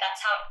my head,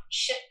 that's how it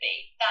should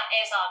be. That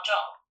is our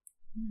job.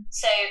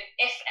 So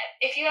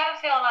if you ever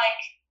feel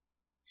like,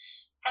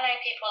 hello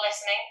people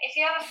listening, if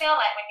you ever feel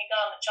like when you go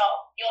on the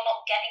job you're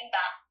not getting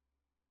that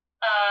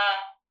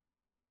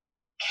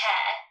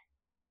care,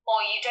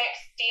 or you don't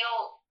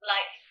feel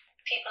like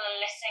people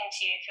are listening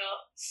to you if you're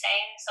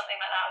saying something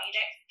like that, or you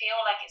don't feel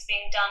like it's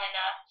being done in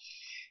a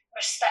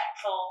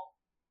respectful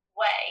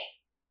way,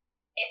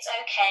 it's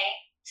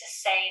okay to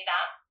say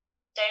that.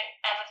 Don't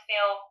ever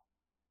feel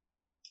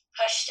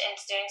pushed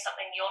into doing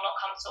something you're not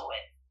comfortable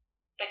with,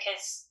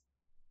 because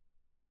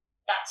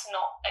that's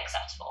not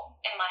acceptable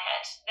in my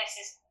head. This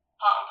is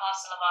part and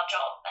parcel of our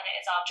job, and it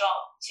is our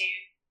job to,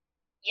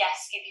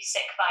 yes, give you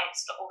sick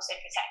fights, but also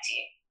protect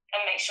you.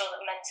 and make sure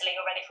that mentally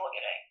you're ready for what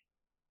you're doing.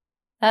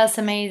 That's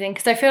amazing,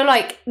 because I feel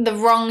like the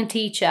wrong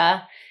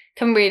teacher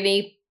can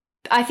really,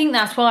 I think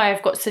that's why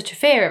I've got such a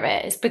fear of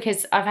it. It's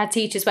because I've had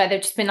teachers where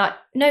they've just been like,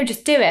 no,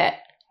 just do it.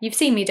 You've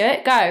seen me do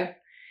it, go.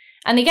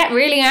 And they get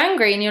really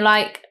angry and you're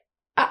like,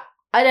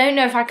 I don't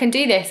know if I can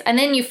do this. And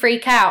then you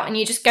freak out and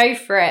you just go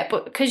for it.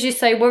 But because you're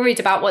so worried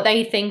about what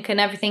they think and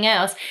everything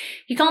else,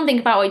 you can't think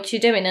about what you're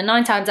doing. And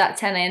 9 times out of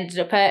 10, I ended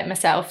up hurting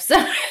myself. So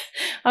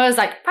I was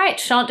like, right,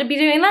 shan't be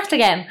doing that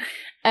again.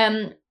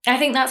 I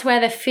think that's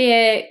where the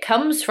fear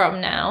comes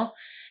from now.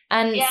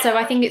 And so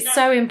I think it's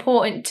so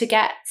important to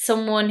get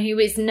someone who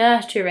is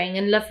nurturing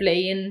and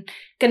lovely and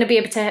going to be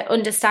able to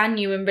understand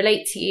you and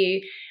relate to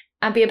you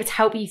and be able to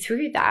help you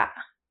through that.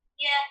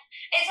 Yeah,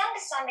 it's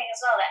understanding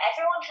as well that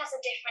everyone has a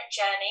different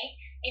journey.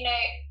 You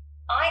know,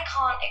 I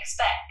can't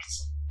expect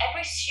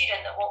every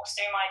student that walks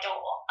through my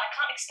door, I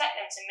can't expect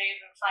them to move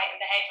and fight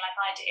and behave like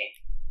I do,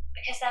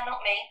 because they're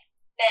not me.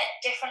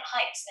 They're different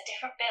heights, they're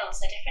different builds,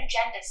 they're different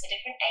genders, they're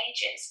different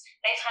ages.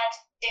 They've had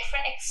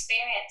different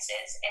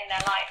experiences in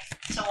their life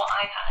to what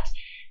I've had.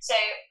 So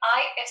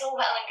it's all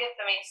well and good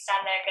for me to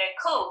stand there and go,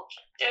 cool,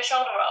 do a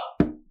shoulder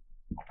roll.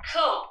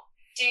 Cool,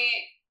 do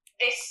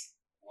this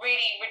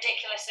really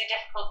ridiculously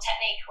difficult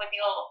technique with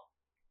your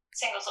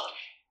single sword.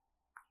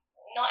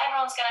 Not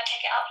everyone's going to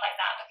pick it up like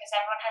that because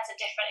everyone has a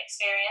different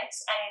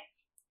experience. And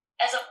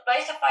as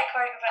both a fight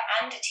choreographer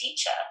and a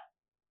teacher,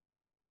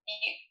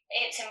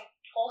 it's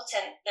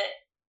important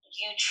that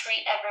you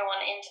treat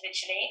everyone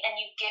individually and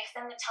you give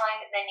them the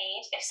time that they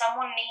need. If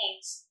someone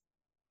needs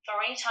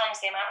 3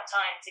 times the amount of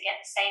time to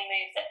get the same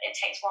move that it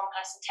takes one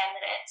person 10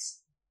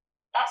 minutes,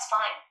 that's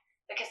fine,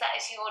 because that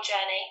is your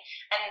journey.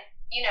 And,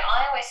 you know,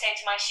 I always say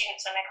to my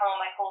students when they come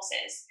on my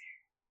courses,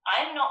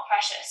 I'm not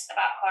precious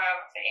about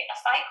choreography. A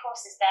fight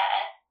course is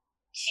there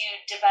to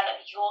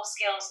develop your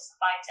skills as a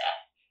fighter.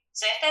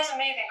 So if there's a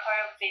move in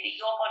choreography that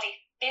your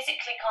body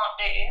physically can't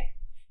do,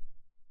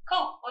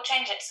 cool, we'll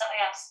change it to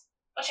something else.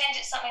 We'll change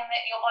it to something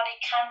that your body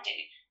can do,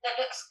 that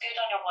looks good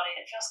on your body,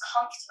 that feels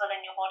comfortable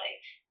in your body.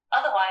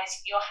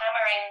 Otherwise, you're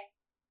hammering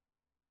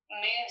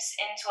moves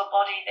into a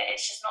body that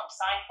it's just not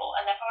designed for,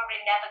 and they're probably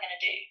never going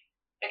to do.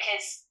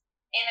 Because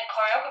in a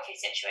choreography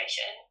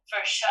situation, for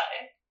a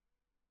show,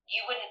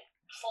 you wouldn't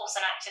force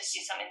an actor to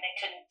do something they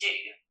couldn't do,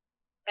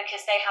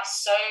 because they have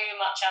so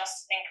much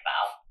else to think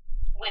about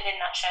within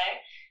that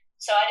show.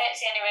 So I don't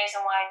see any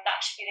reason why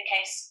that should be the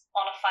case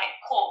on a fight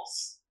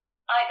course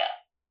either.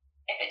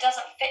 If it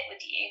doesn't fit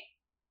with you,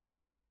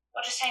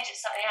 we'll just change it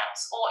to something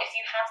else. Or if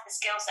you have the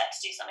skill set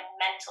to do something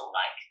mental,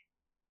 like,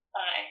 I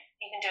don't know,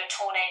 you can do a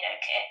tornado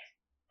kick.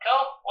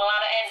 Cool, we'll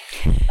add it in.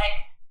 Like,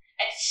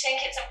 I just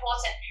think it's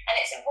important, and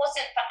it's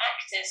important for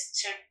actors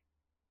to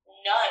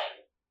know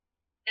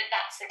that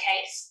that's the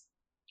case,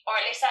 or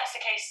at least that's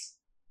the case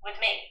with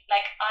me.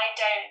 Like, I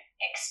don't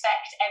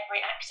expect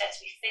every actor to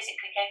be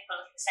physically capable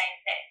of the same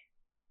thing.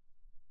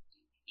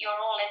 You're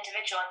all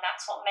individual, and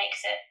that's what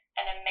makes it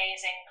an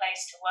amazing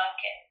place to work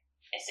in,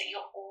 is that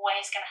you're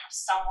always going to have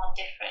someone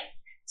different,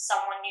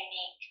 someone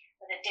unique,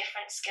 with a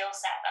different skill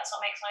set. That's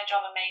what makes my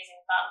job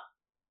amazing fun.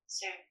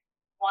 So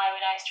why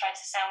would I try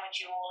to sandwich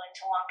you all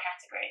into one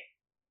category?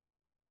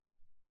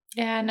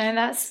 Yeah, no,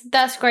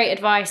 that's great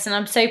advice, and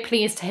I'm so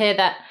pleased to hear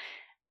that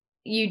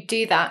you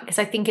do that, because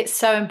I think it's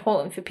so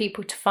important for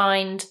people to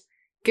find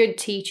good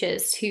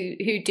teachers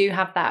who do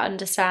have that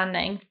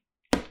understanding.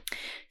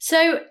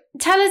 So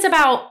tell us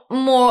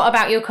more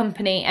about your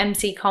company,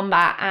 MC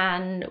Combat,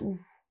 and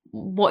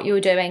what you're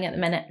doing at the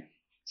minute.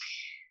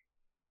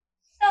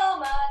 So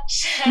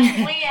much. So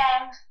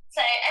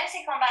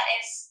MC Combat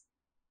is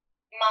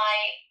my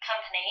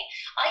company.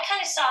 I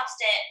kind of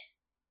started it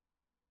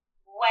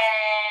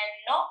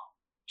when not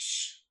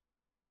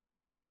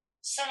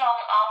so long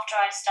after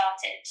I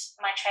started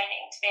my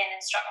training to be an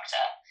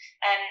instructor.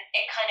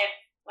 It kind of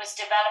was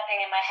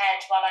developing in my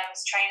head while I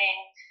was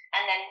training,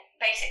 and then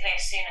basically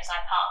as soon as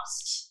I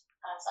passed,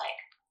 I was like,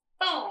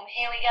 boom,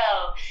 here we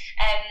go.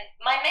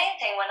 My main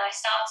thing when I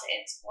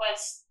started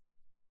was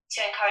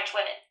to encourage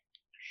women.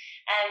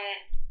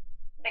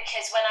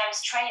 Because when I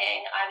was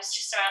training, I was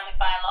just surrounded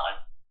by a lot of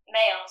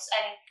males,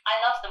 and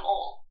I love them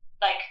all.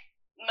 Like,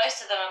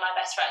 most of them are my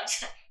best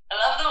friends. I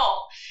love them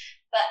all.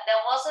 But there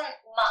wasn't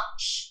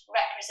much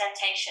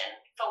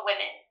representation for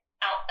women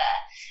out there.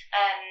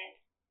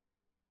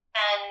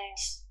 And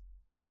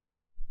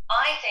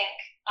I think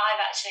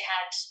I've actually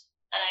had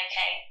an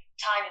okay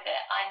time of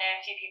it. I know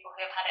a few people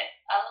who have had it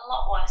a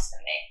lot worse than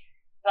me.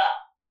 But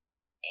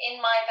in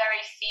my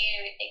very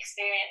few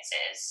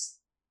experiences,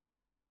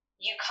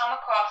 you come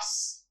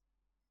across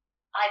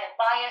either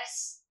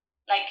bias,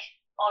 like,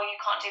 oh, you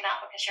can't do that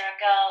because you're a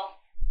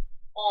girl,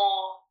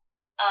 or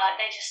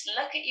they just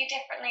look at you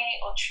differently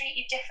or treat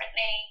you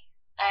differently.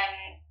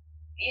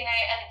 You know,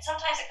 and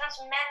sometimes it comes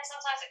from men,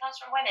 sometimes it comes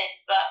from women,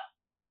 but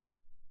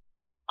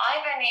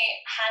I've only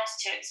had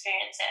to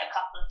experience it a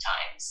couple of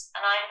times,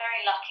 and I'm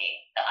very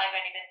lucky that I've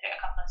only been through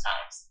it a couple of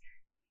times.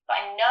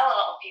 But I know a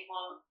lot of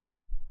people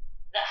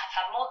that have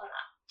had more than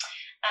that.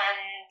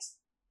 And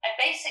I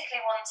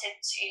basically wanted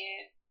to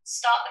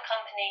start the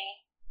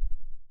company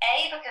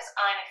Because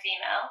I'm a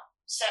female,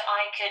 so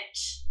I could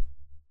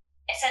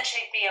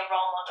essentially be a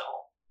role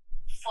model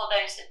for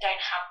those that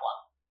don't have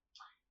one,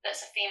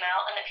 that's a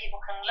female, and that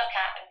people can look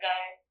at and go,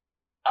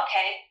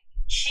 okay,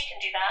 she can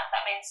do that,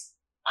 that means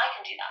I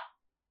can do that.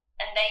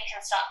 And they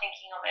can start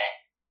thinking of it.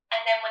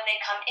 And then when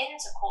they come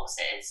into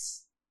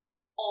courses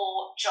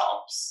or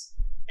jobs,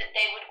 that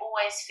they would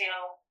always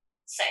feel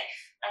safe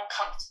and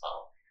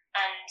comfortable,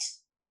 and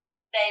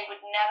they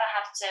would never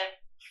have to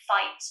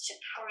fight to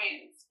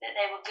prove that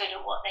they were good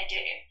at what they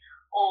do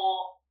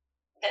or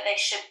that they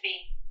should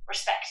be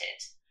respected.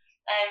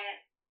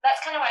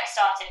 That's kind of where it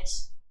started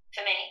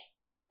for me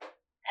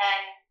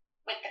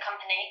with the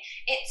company.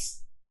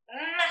 It's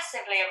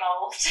massively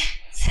evolved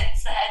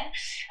since then,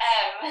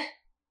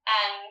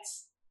 and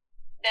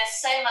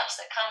there's so much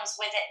that comes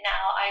with it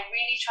now. I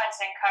really try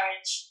to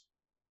encourage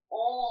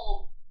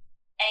all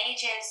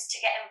ages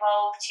to get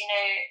involved,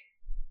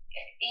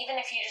 even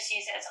if you just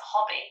use it as a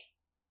hobby.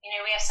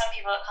 We have some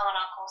people that come on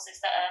our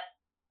courses that are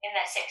in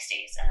their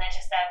 60s and they're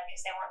just there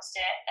because they want to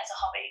do it as a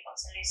hobby, want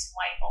to lose some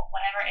weight or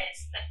whatever it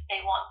is that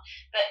they want.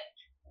 But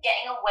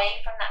getting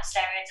away from that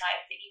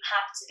stereotype that you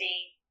have to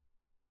be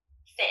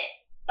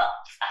fit,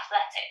 buff,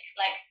 athletic.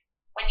 Like,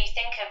 when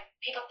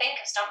people think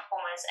of stunt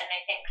performers and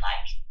they think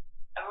like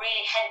a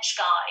really hench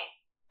guy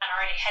and a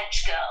really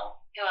hench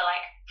girl who are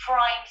like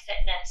prime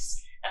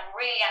fitness and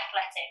really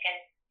athletic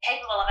and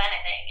capable of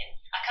anything. And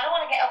I kind of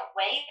want to get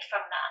away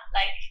from that.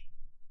 Like,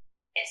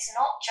 it's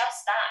not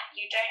just that.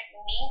 You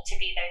don't need to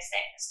be those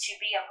things to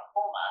be a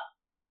performer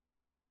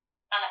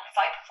and a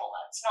fight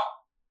performer. It's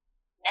not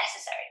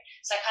necessary.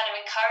 So kind of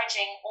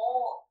encouraging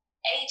all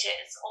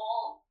ages,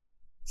 all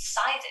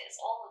sizes,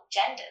 all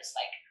genders,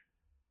 like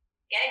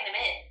getting them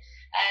in.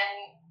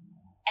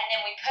 And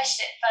then we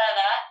pushed it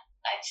further.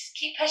 I just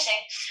keep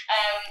pushing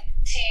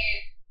to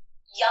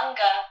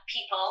younger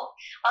people.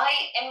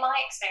 In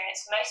my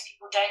experience, most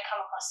people don't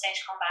come across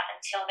stage combat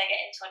until they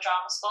get into a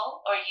drama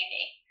school or a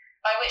uni.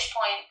 By which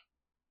point,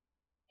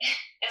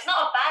 it's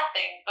not a bad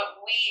thing,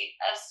 but we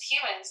as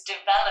humans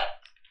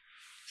develop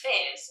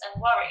fears and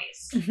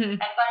worries.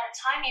 Mm-hmm. And by the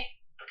time you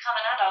become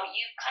an adult,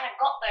 you've kind of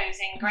got those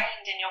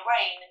ingrained in your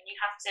brain, and you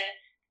have to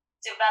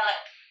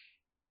develop.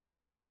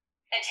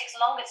 It takes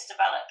longer to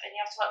develop, and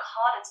you have to work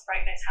harder to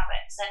break those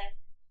habits. And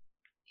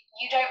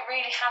you don't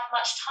really have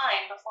much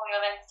time before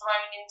you're then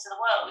thrown into the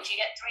world. You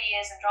get 3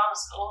 years in drama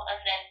school, and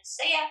then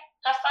see ya,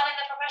 have fun in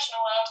the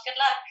professional world, good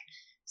luck.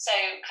 So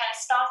kind of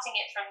starting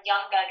it from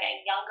younger,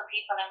 getting younger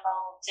people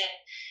involved and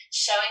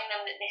showing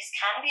them that this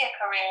can be a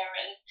career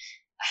and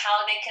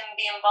how they can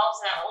be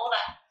involved in that, all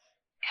that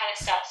kind of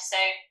stuff. So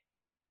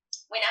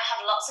we now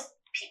have lots of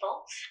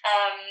people.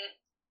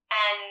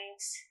 And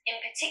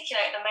in particular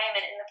at the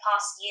moment, in the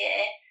past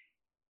year,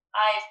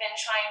 I've been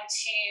trying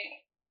to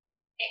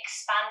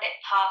expand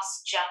it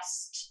past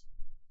just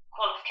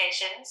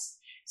qualifications.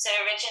 So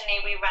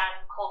originally we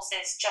ran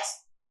courses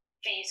just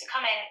for you to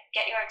come in,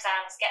 get your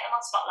exams, get them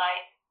on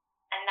Spotlight,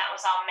 and that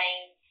was our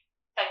main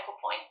focal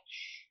point.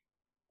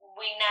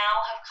 We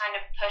now have kind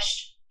of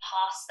pushed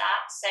past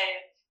that, so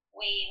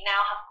we now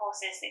have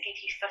courses that give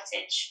you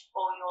footage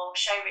for your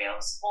show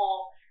reels,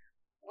 or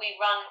we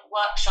run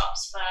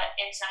workshops for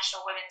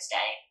International Women's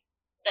Day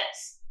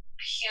that's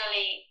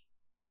purely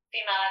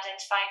female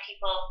identifying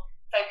people,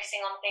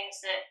 focusing on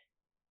things that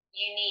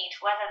you need,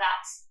 whether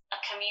that's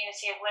a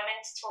community of women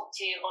to talk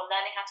to, or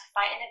learning how to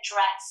fight in a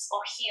dress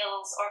or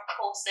heels or a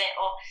corset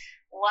or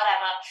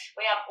whatever.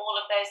 We have all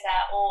of those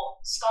there,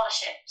 or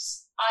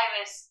scholarships. I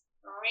was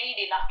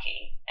really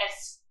lucky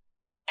as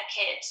a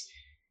kid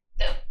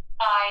that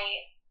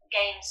I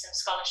gained some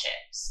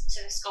scholarships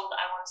to the school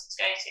that I wanted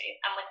to go to,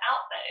 and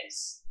without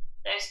those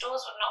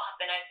doors would not have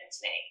been open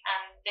to me,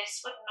 and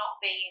this would not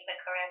be the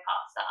career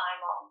path that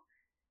I'm on.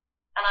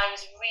 And I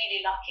was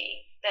really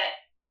lucky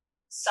that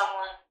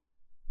someone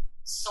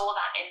saw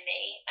that in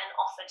me and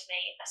offered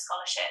me a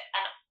scholarship,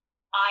 and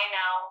I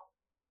now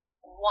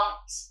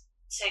want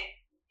to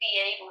be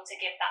able to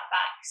give that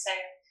back. So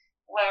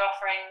we're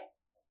offering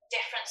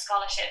different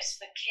scholarships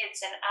for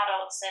kids and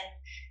adults and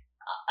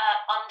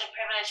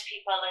underprivileged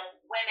people and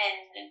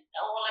women and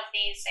all of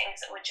these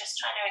things, that we're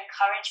just trying to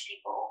encourage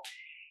people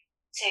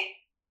to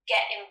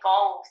get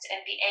involved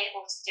and be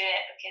able to do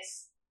it,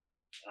 because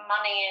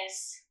money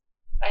is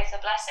both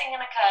a blessing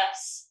and a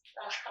curse.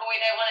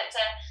 We don't want it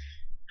to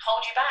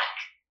hold you back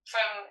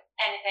from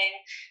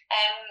anything.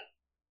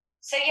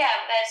 So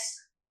yeah, there's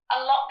a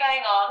lot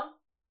going on,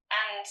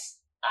 and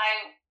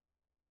I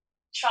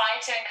try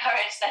to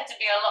encourage there to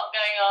be a lot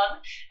going on,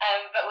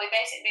 but we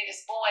basically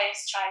just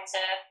always try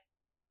to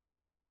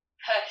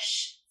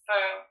push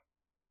for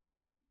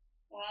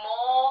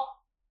more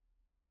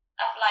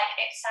of, like,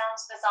 it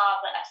sounds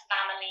bizarre, but a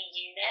family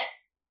unit.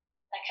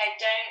 Like, I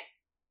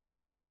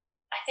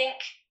think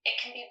it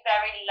can be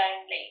very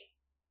lonely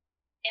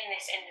in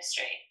this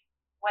industry,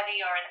 whether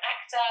you're an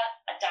actor,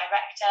 a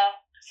director,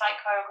 a fight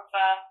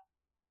choreographer,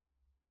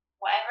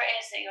 whatever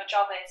it is that your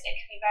job is, it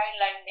can be very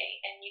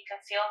lonely and you can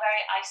feel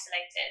very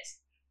isolated.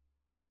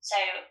 So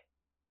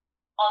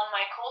on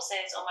my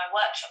courses or my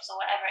workshops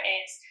or whatever it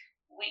is,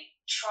 we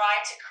try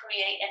to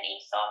create an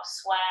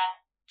ethos where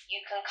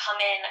you can come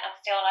in and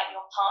feel like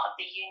you're part of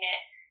the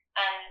unit,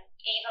 and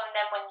even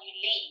then when you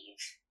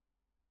leave,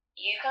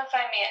 you can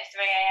phone me at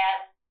 3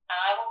 a.m. and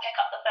I will pick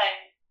up the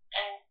phone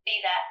and be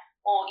there,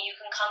 or you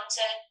can come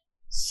to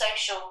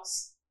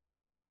socials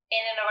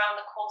in and around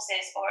the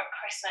courses or at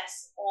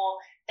Christmas, or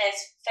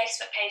there's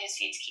Facebook pages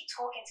for you to keep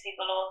talking to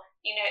people, or,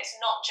 you know, it's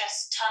not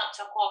just turn up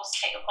to a course,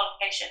 take your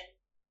qualification,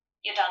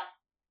 you're done.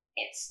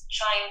 It's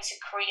trying to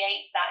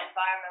create that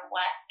environment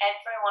where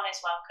everyone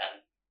is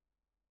welcome,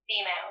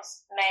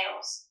 females,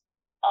 males,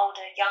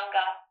 older,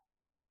 younger,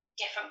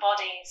 different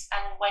bodies,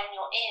 and when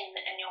you're in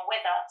and you're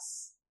with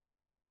us,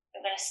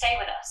 you're going to stay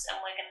with us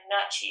and we're going to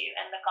nurture you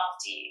and look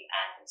after you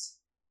and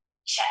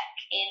check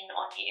in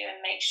on you and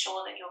make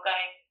sure that you're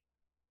going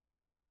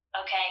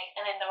okay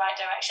and in the right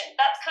direction.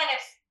 That's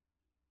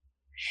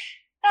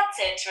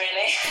it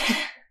really.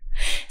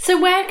 So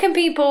where can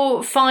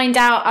people find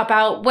out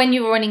about when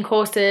you're running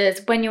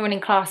courses, when you're running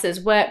classes,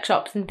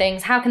 workshops and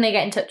things? How can they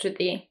get in touch with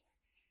you?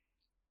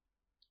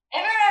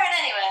 Everywhere and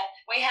anywhere.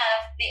 We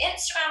have the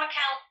Instagram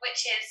account,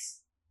 which is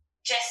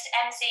just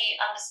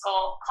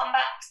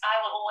MC_combat.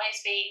 I will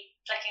always be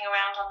flicking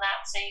around on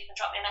that, so you can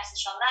drop me a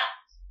message on that.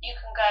 You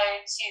can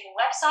go to the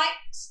website,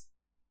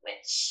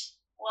 which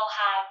will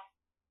have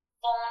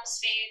forms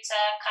for you to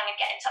kind of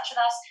get in touch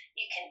with us.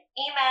 You can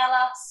email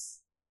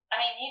us. I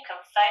mean, you can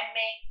phone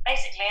me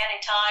basically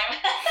anytime.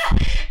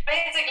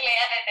 Basically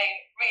anything,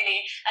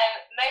 really.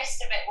 Most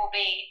of it will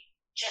be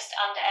just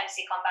under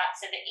MC Combat.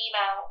 So the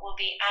email will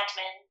be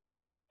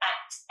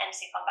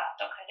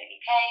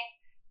admin@mccombat.co.uk.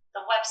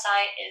 The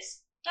website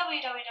is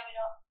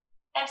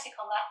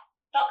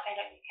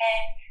www.mccombat.co.uk.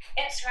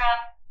 Instagram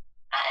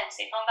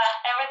 @mccombat.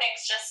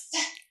 Everything's just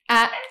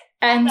at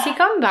MC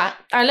Combat.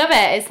 I love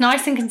it. It's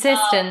nice and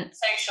consistent.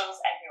 Socials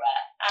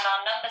everywhere, and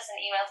our numbers and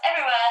emails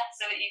everywhere,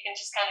 so that you can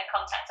just kind of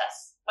contact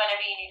us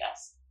whenever you need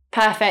us.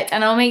 Perfect.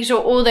 And I'll make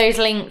sure all those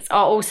links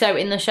are also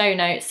in the show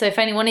notes. So if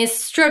anyone is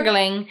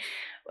struggling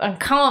and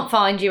can't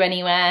find you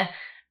anywhere,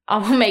 I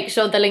will make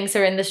sure the links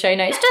are in the show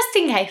notes, just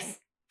in case.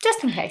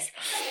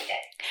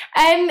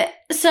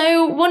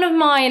 So one of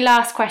my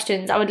last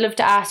questions I would love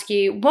to ask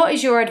you, what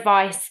is your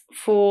advice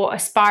for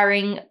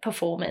aspiring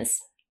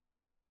performers?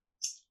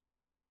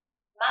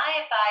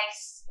 My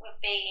advice would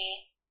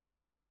be,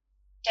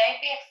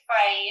 don't be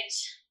afraid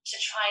to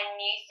try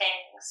new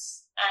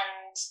things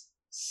and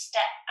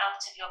step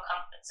out of your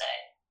comfort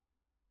zone.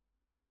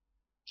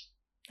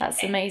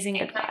 That's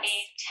amazing advice. It can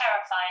be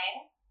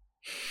terrifying,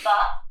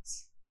 but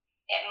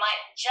it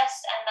might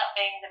just end up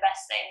being the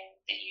best thing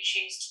that you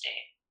choose to do.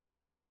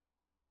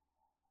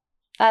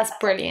 That's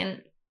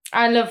brilliant.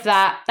 I love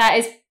that. That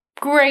is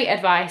great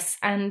advice.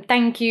 And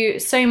thank you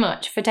so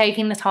much for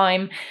taking the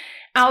time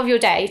out of your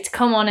day to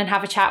come on and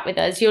have a chat with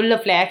us. You're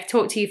lovely. I could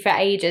talk to you for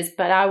ages,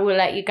 but I will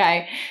let you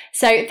go.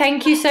 So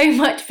thank you so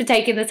much for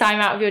taking the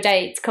time out of your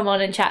day to come on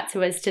and chat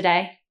to us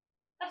today.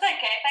 That's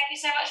okay. Thank you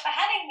so much for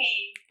having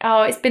me.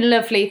 Oh, it's been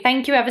lovely.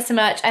 Thank you ever so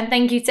much. And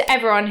thank you to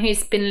everyone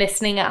who's been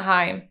listening at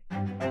home.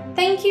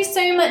 Thank you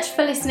so much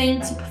for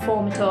listening to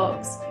Performer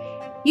Talks.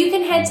 You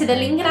can head to the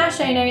link in our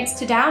show notes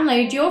to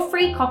download your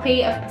free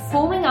copy of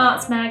Performing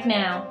Arts Mag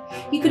now.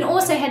 You can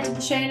also head to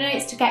the show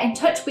notes to get in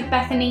touch with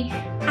Bethany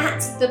at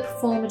the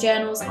Performer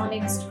Journals on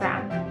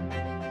Instagram.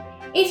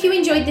 If you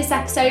enjoyed this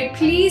episode,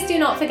 please do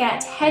not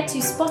forget to head to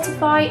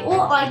Spotify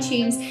or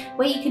iTunes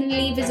where you can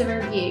leave us a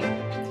review.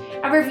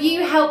 A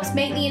review helps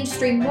make the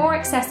industry more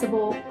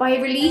accessible by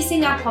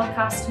releasing our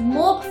podcast to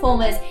more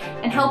performers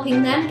and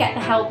helping them get the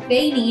help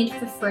they need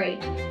for free.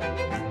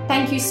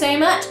 Thank you so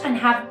much and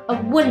have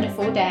a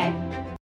wonderful day.